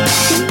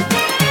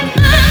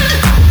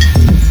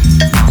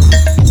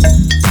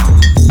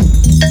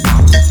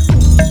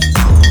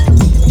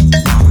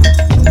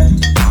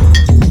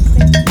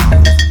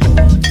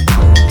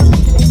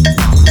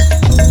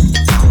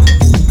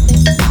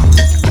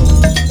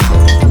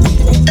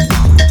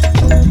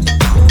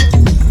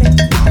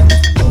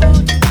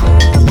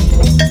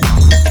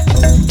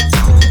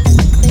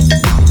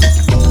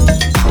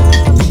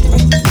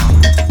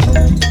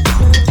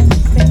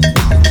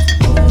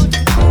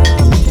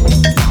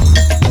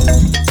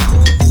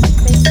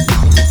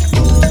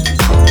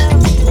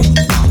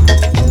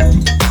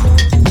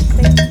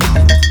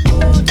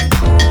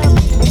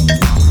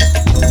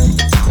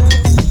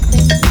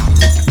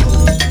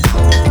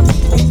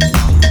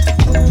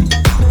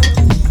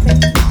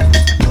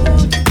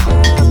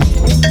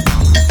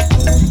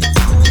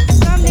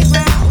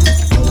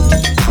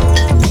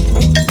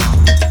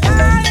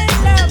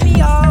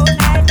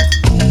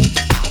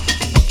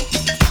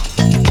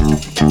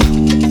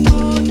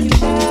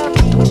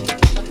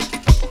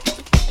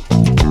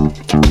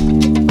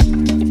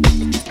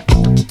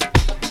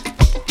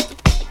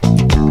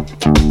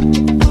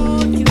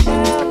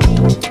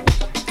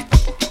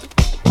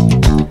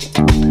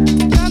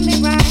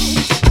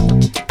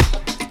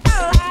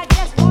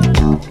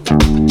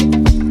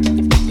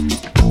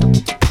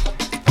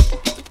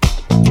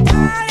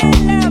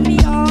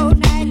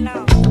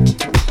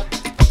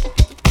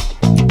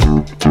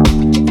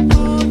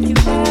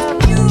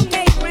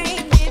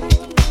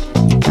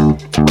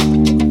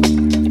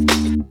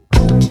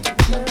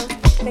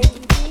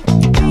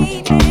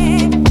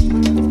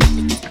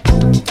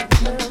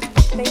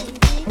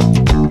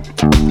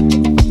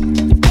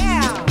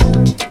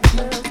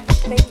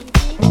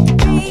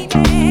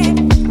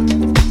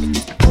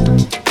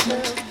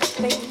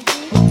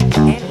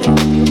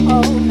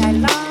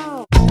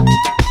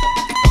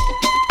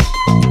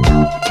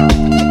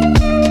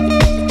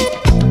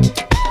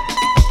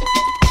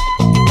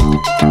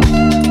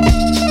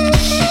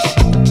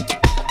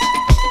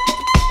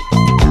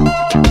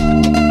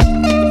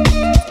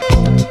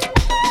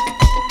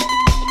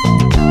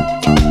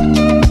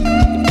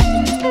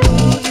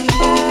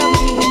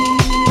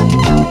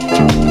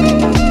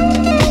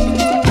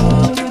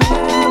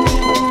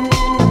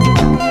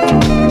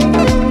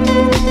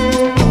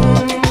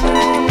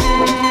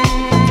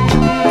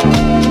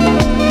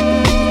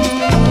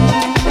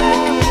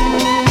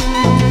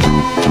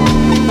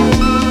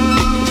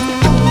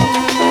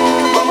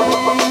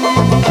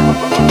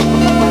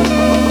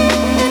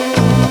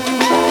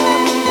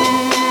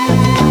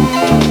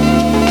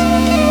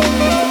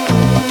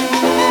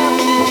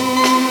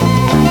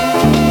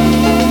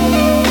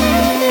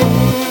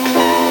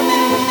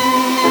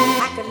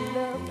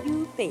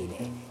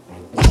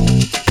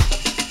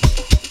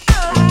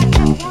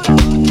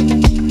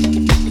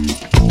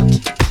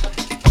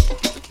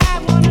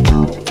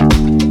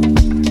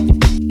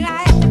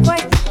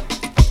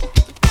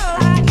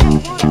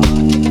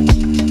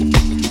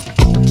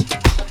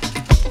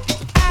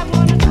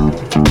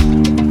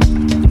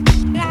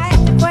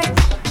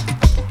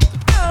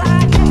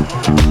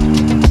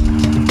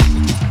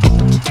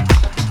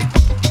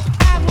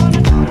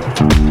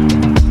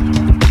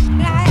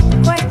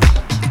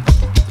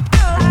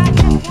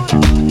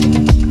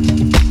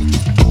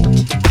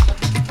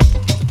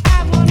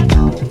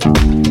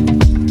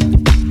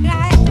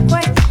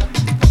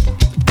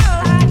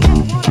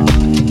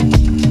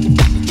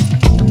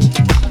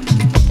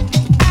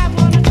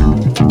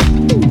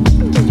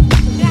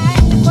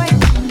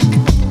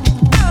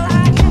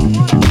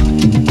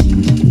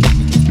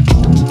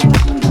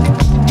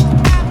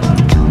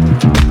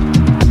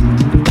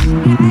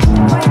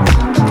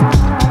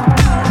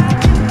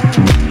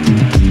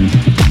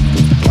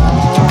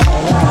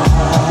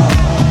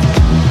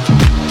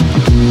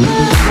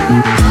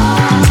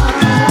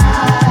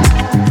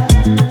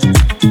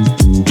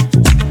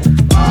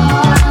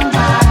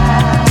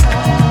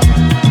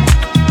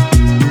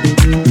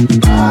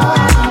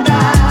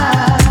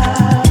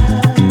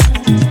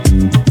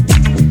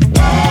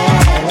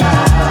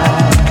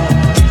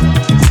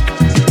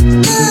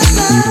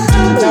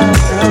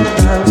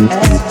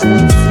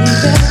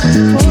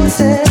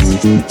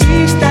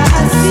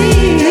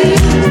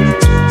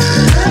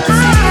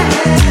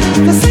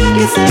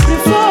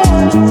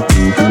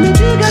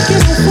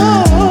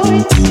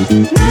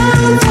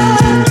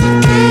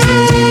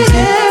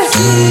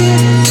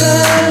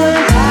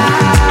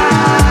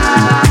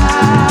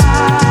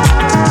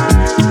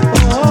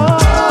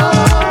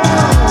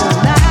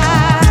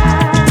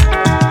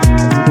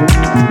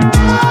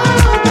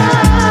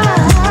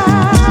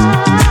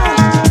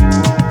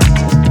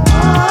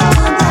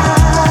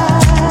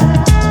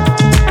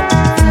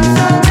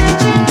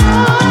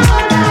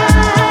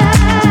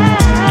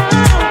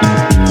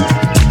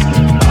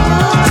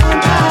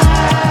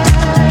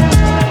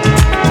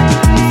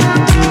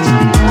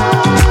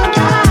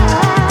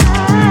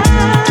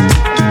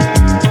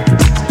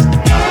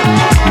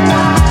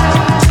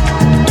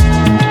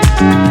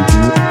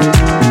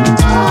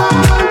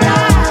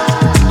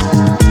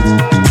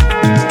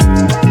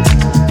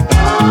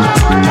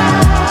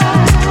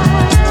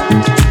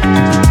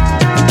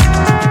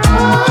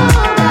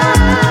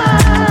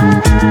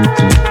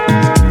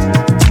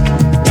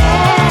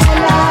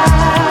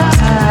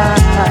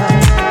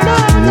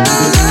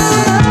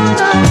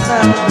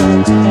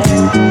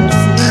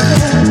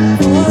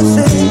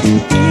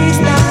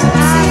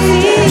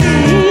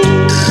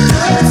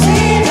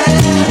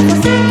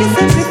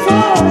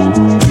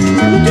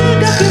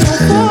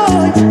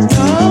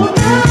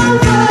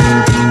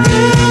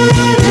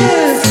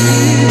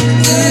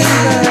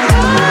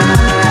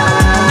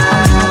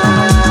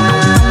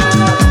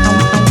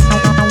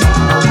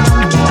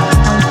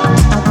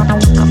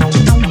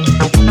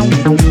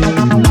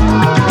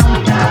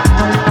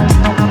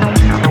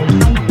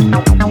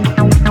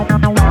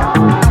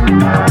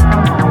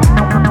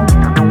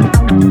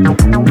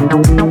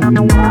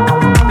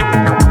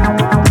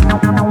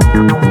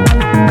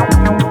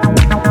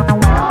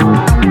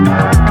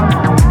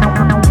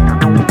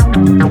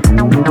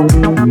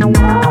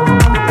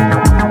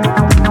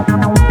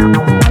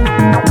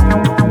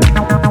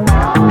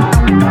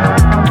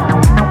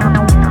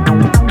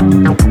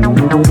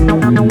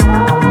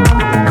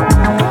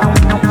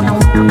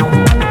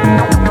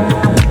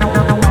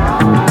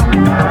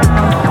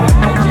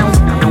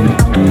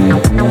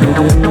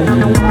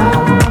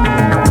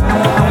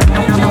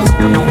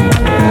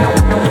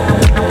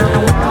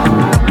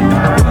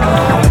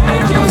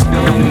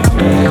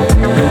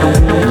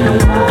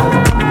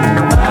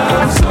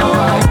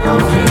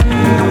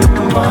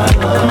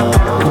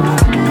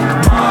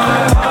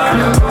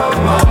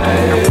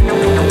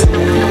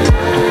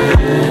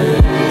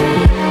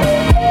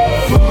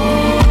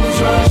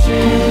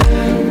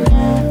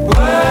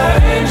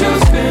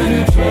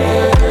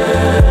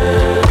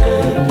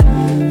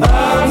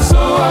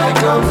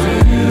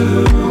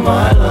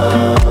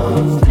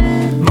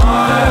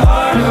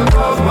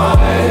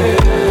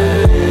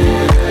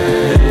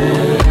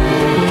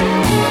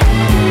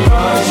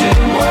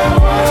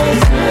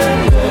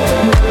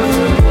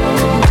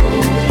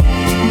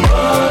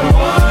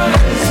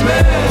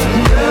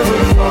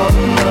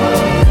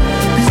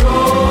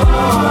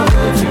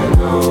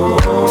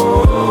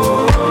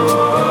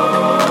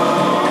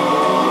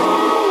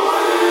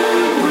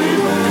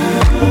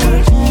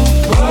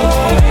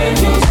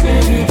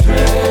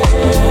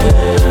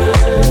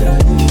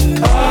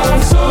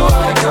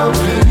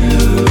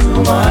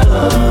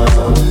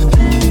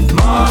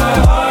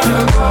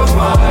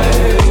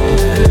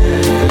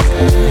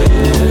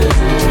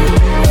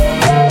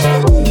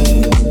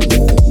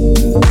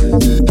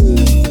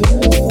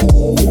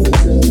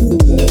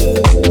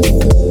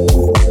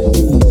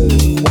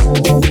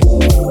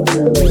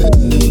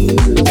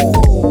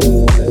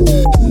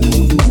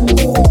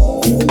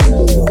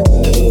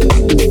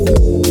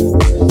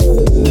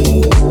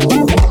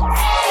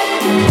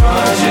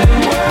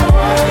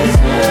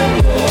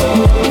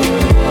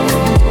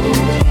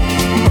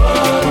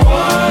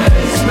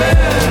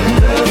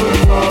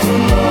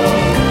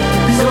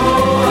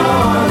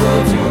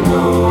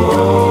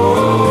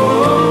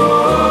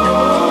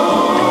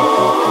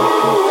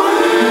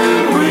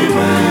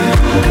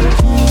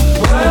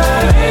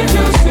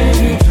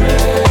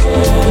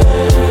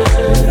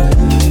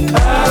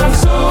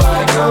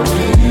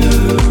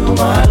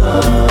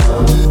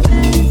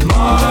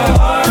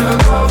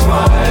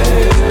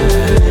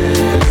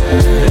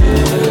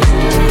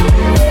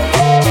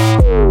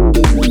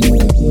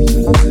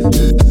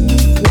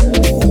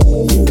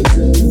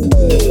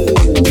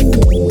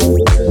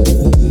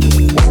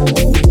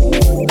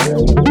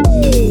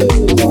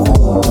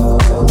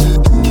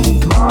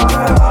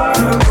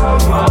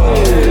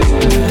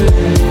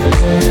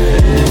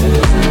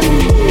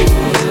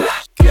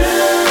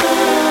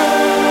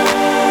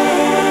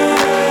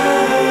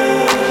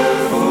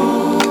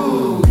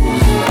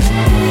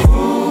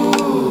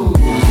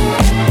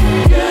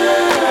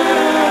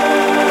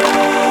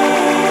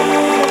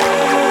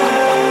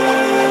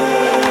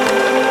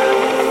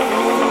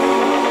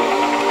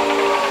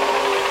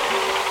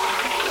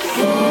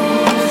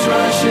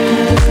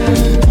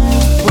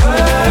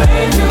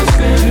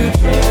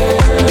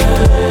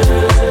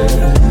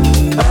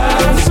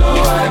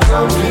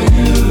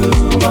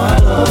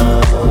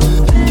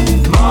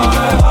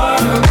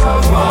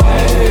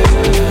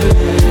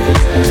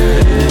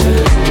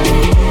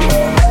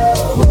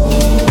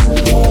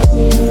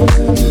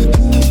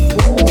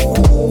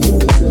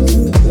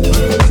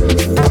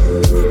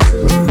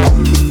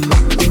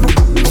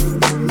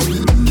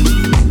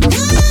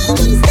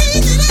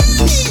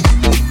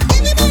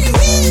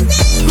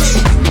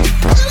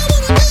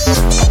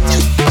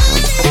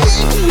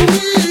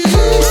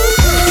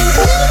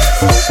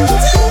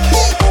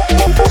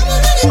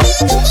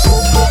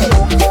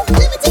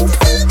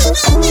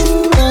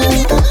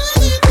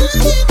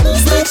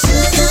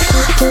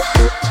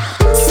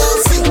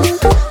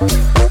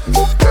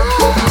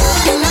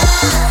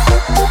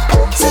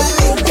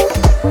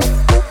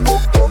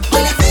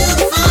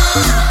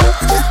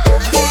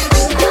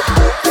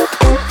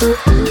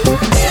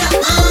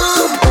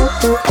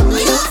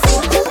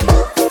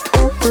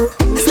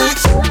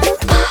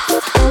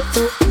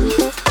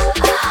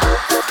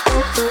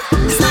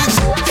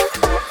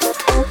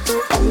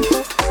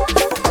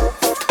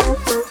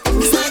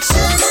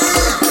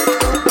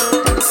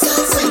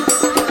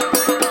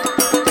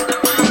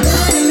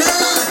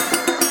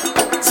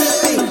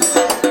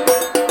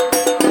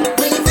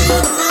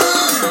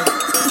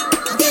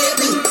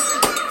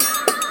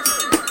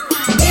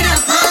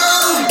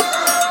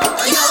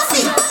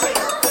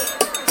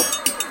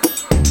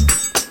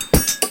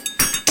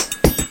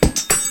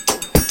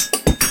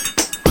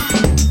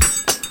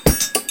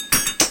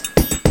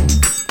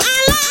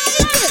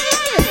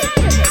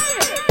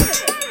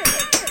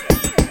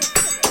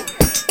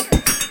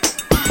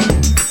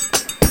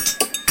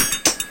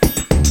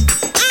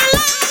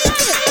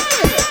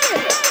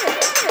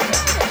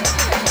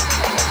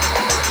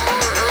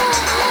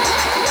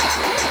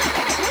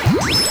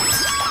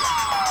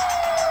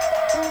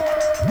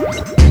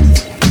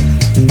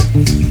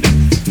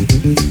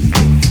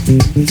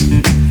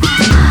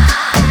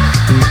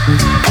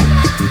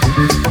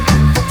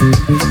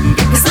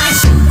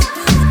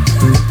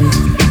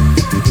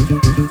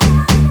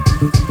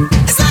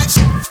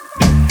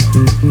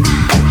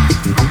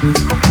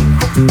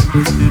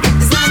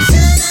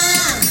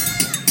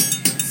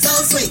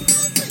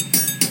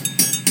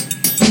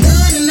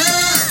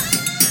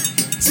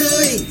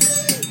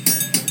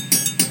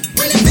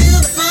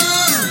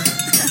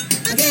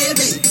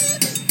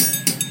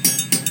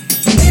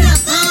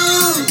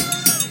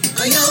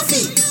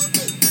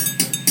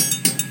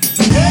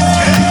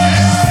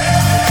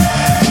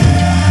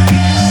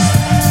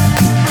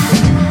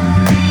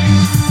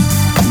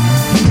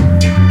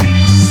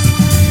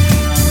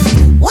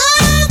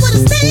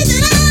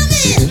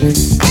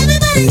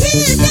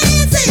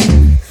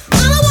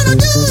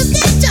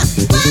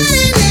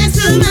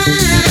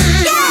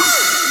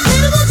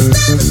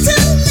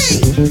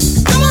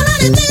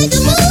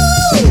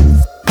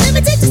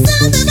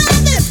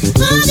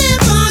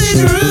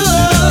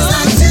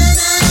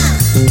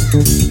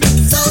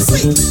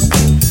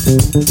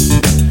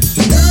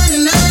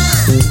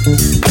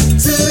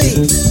 When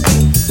you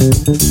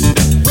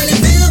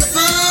feel the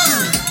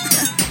fun,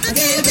 I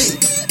can't be.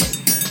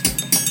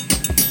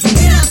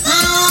 Get up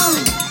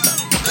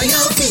on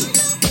your feet.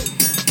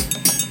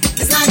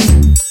 It's like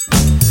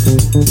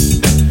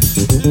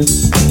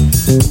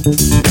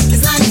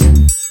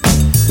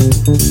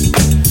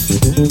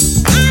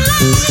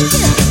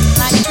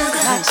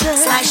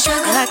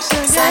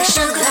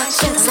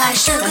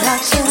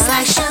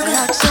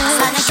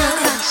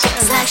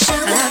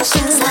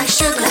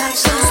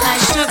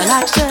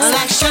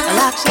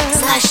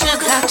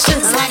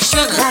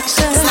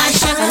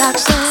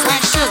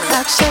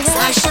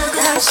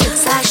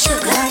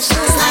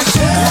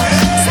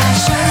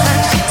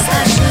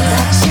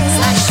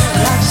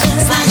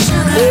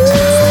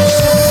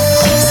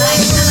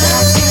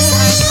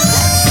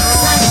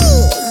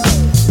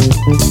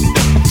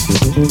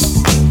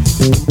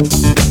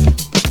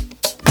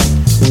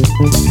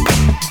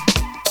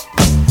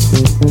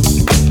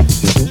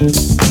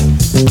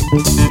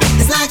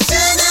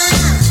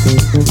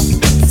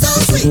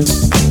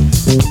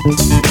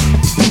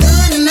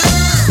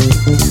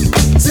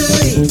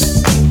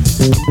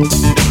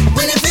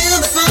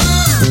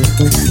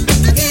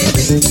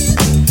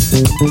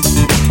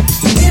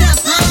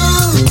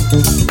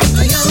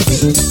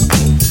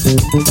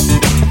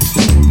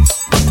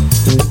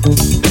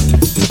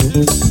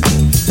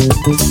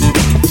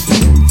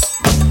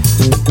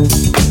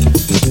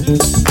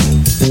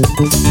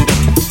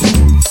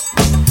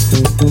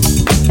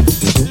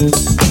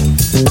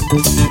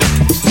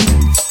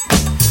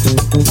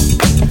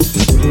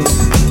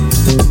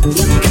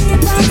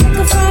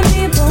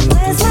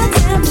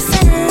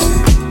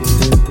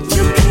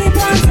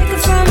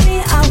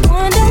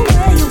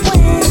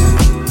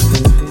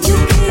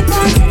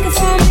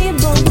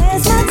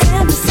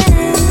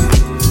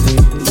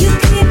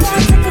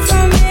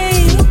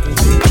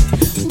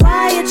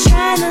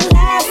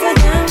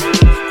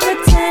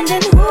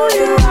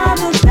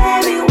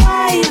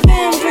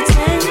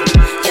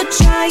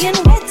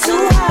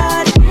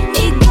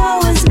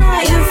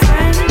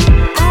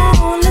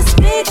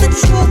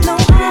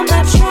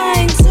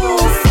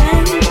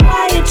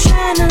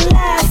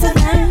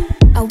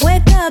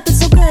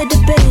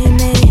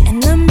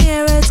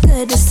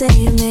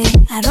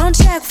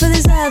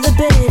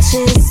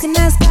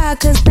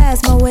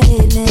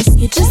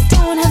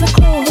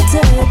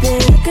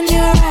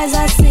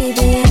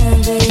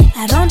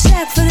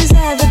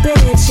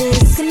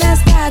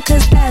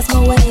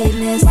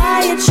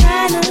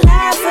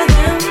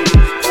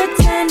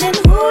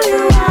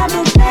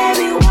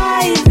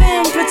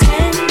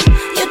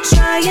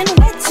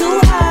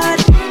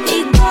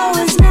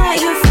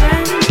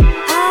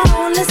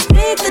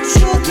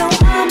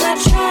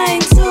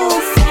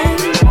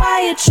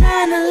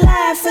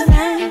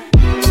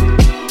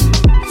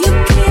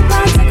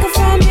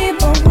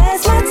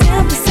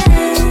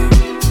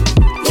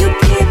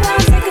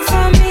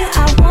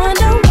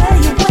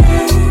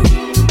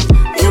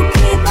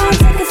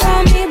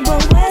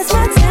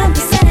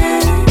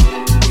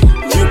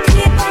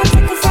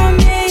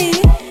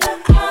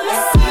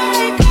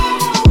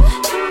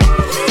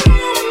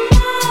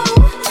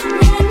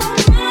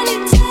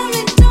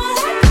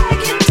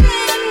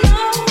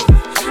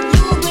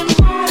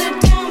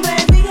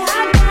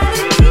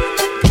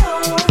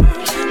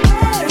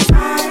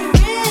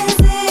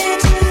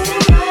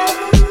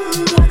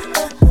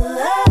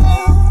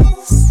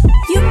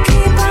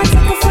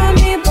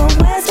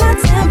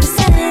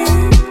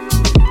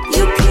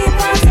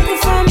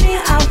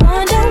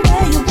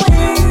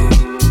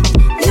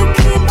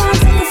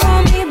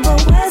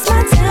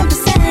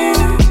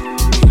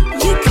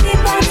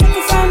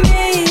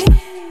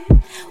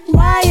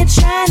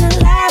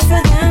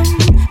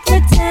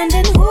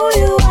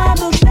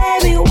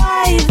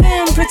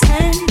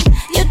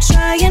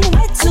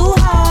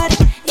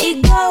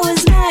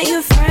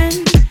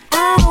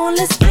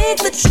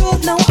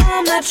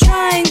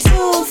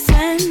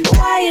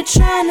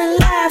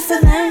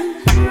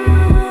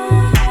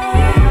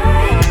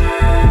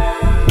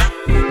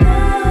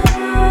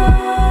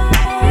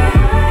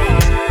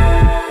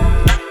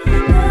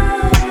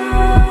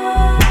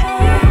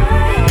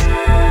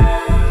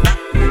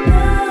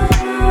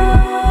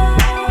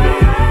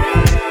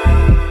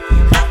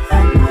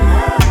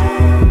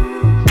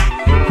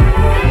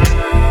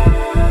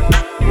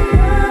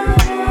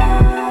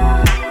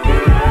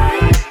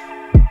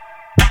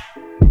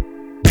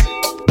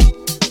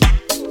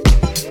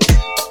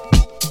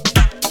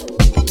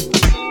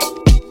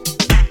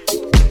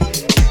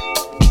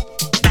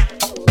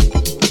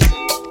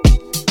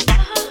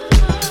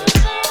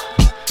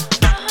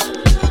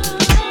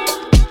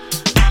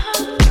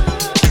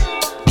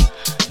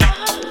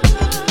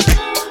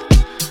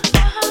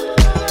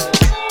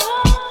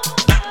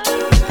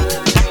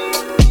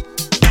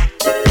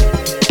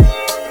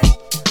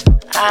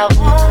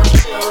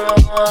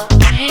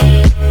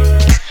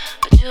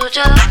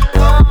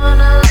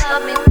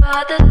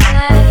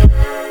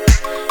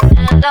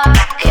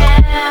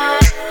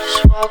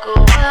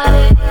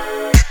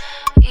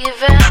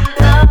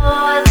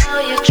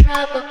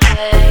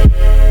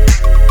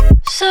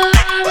So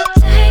I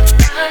will take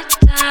my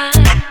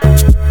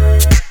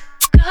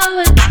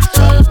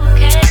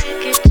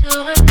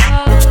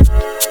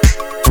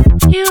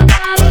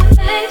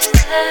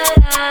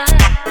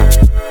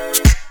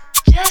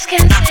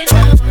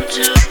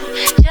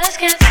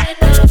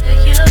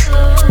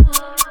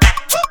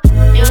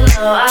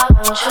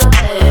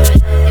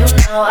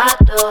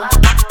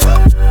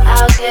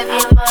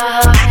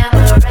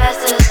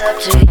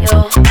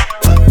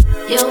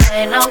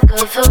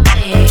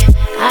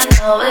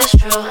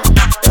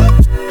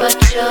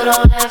you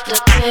don't have to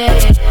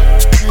pay.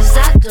 'Cause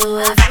I do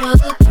it for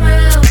the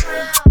thrill,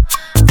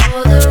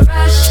 for the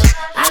rush.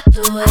 I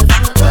do it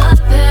for the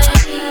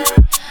pain,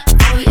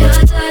 for your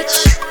touch.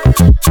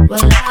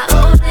 Well, I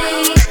only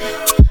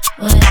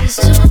when it's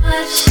too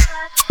much.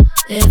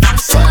 If I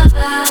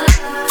survive,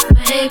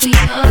 maybe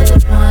you're the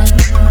one.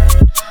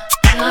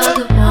 You're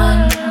the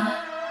one.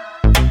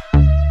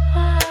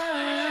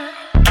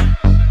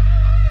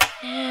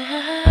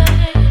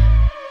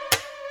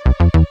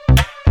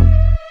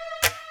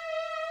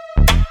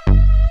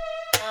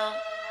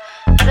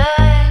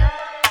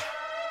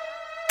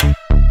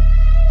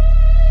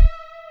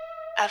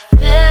 I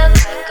feel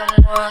like I'm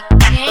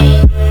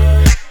walking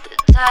the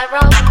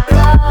tightrope of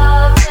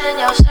love in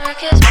your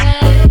circus,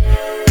 babe.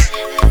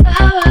 If I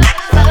were to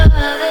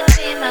fall, it'd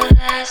be my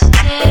last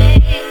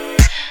day.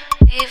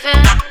 Even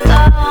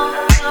though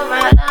you're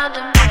right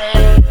under me,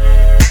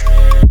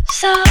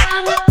 so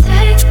I'ma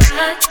take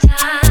my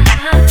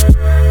time.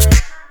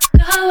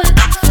 Go with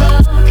the flow,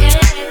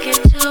 can't get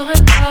too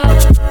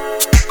involved.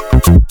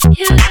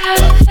 You got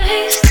a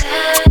face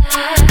that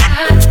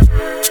I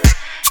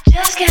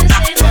just can't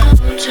say no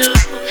to.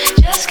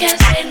 Just can't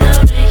say no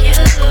to you.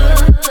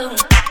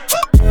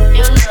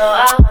 You know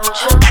I want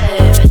you,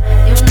 baby.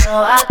 You know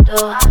I do.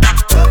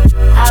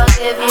 I'll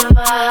give you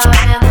my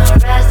heart and the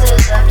rest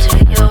is up to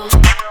you.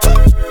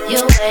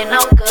 You ain't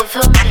no good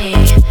for me,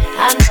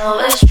 I know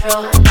it's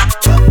true.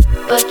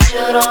 But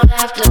you don't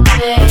have to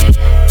pay.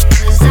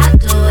 'Cause I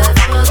do it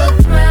for the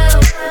thrill,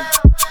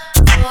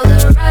 for the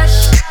rush.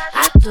 I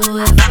do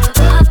it for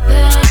the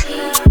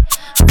pain,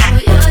 for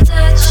your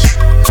touch.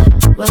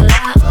 Well,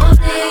 I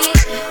only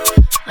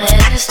when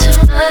it's too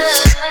much.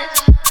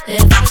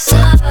 If I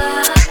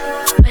survive,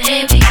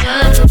 maybe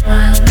you're the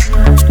one.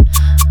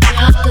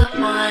 You're the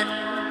one.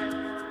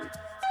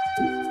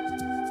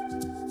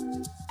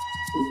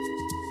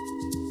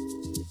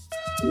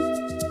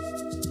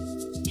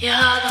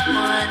 You're the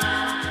one.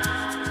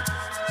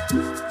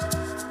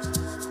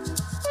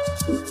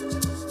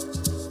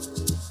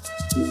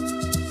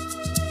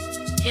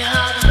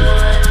 You're the one.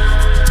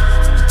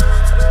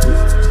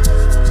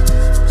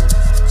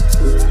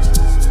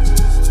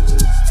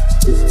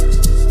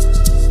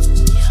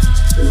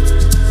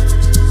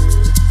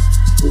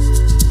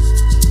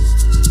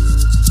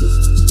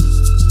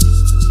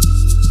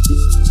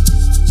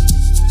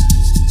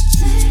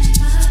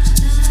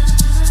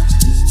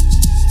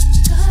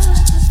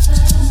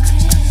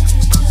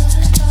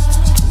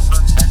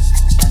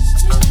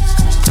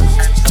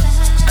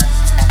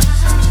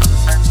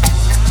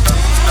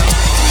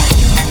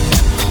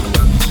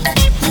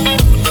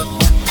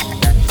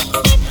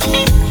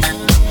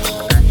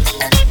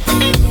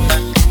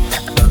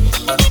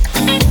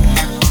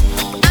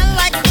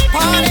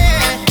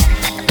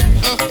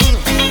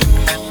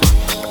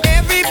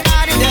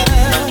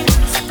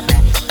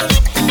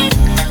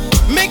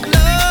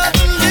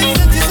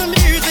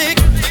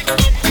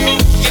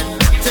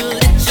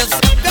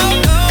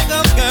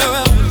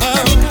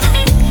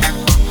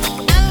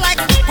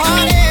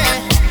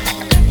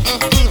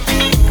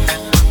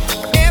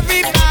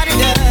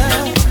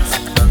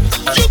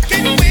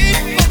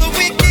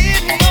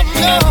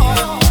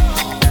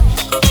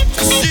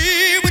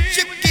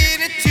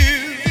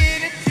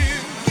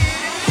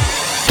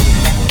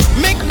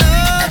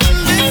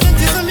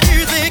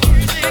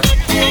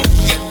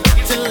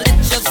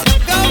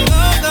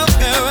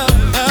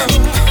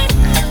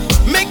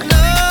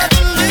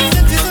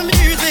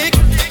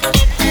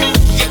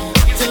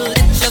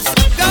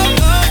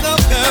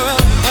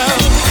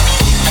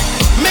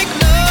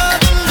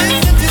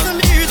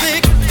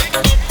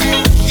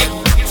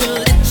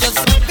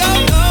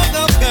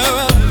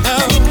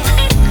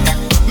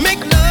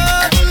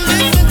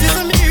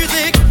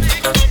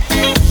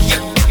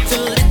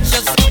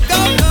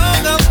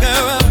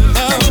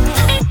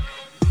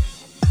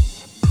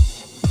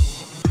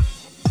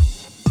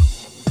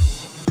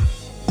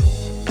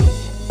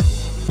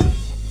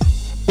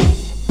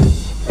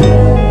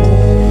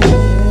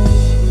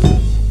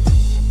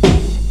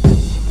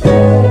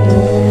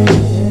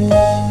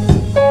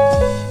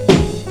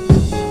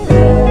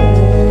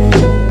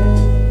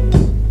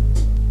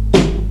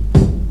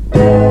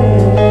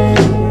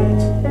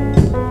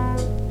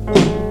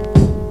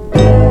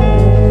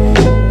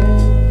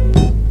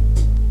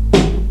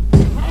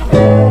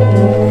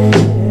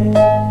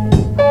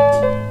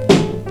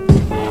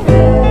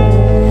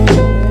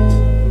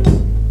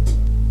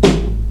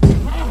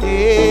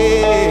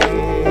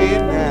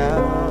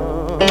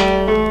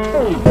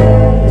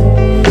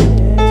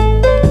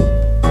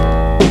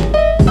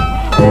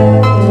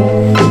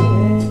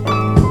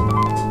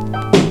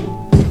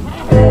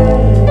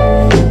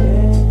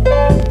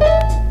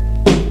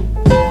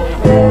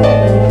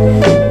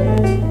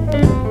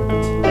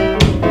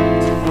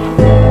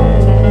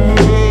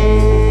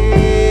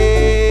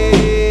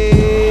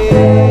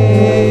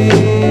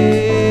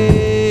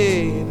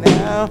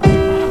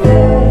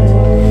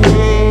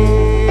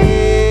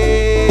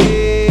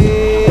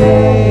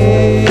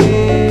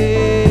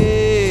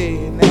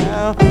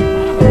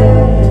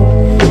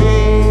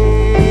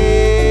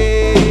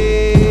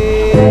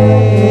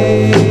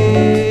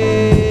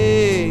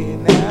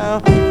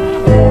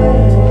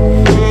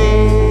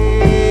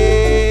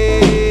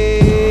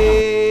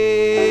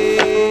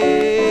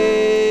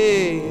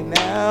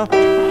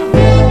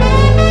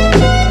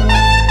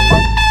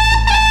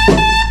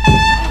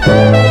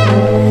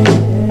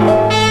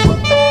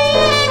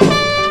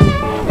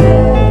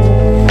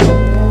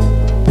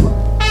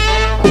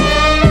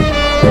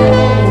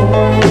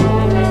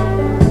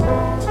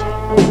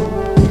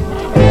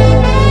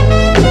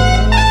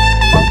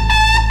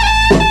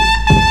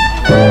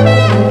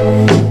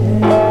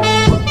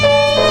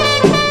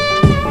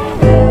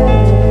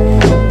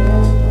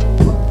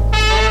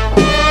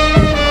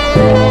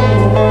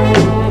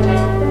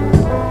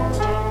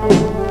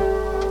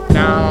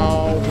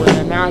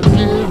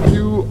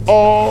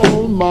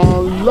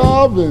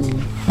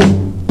 loving.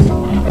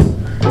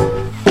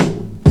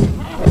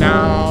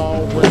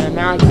 Now when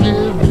I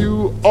give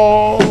you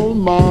all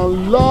my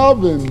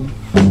loving.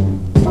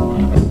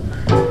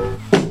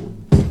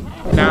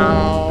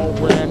 Now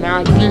when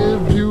I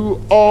give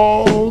you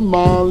all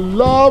my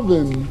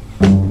loving.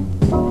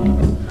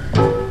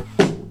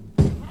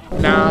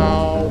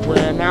 Now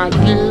when I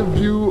give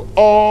you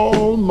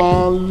all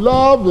my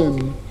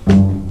loving.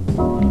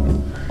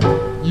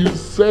 You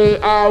say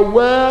I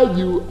wear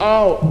you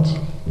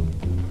out.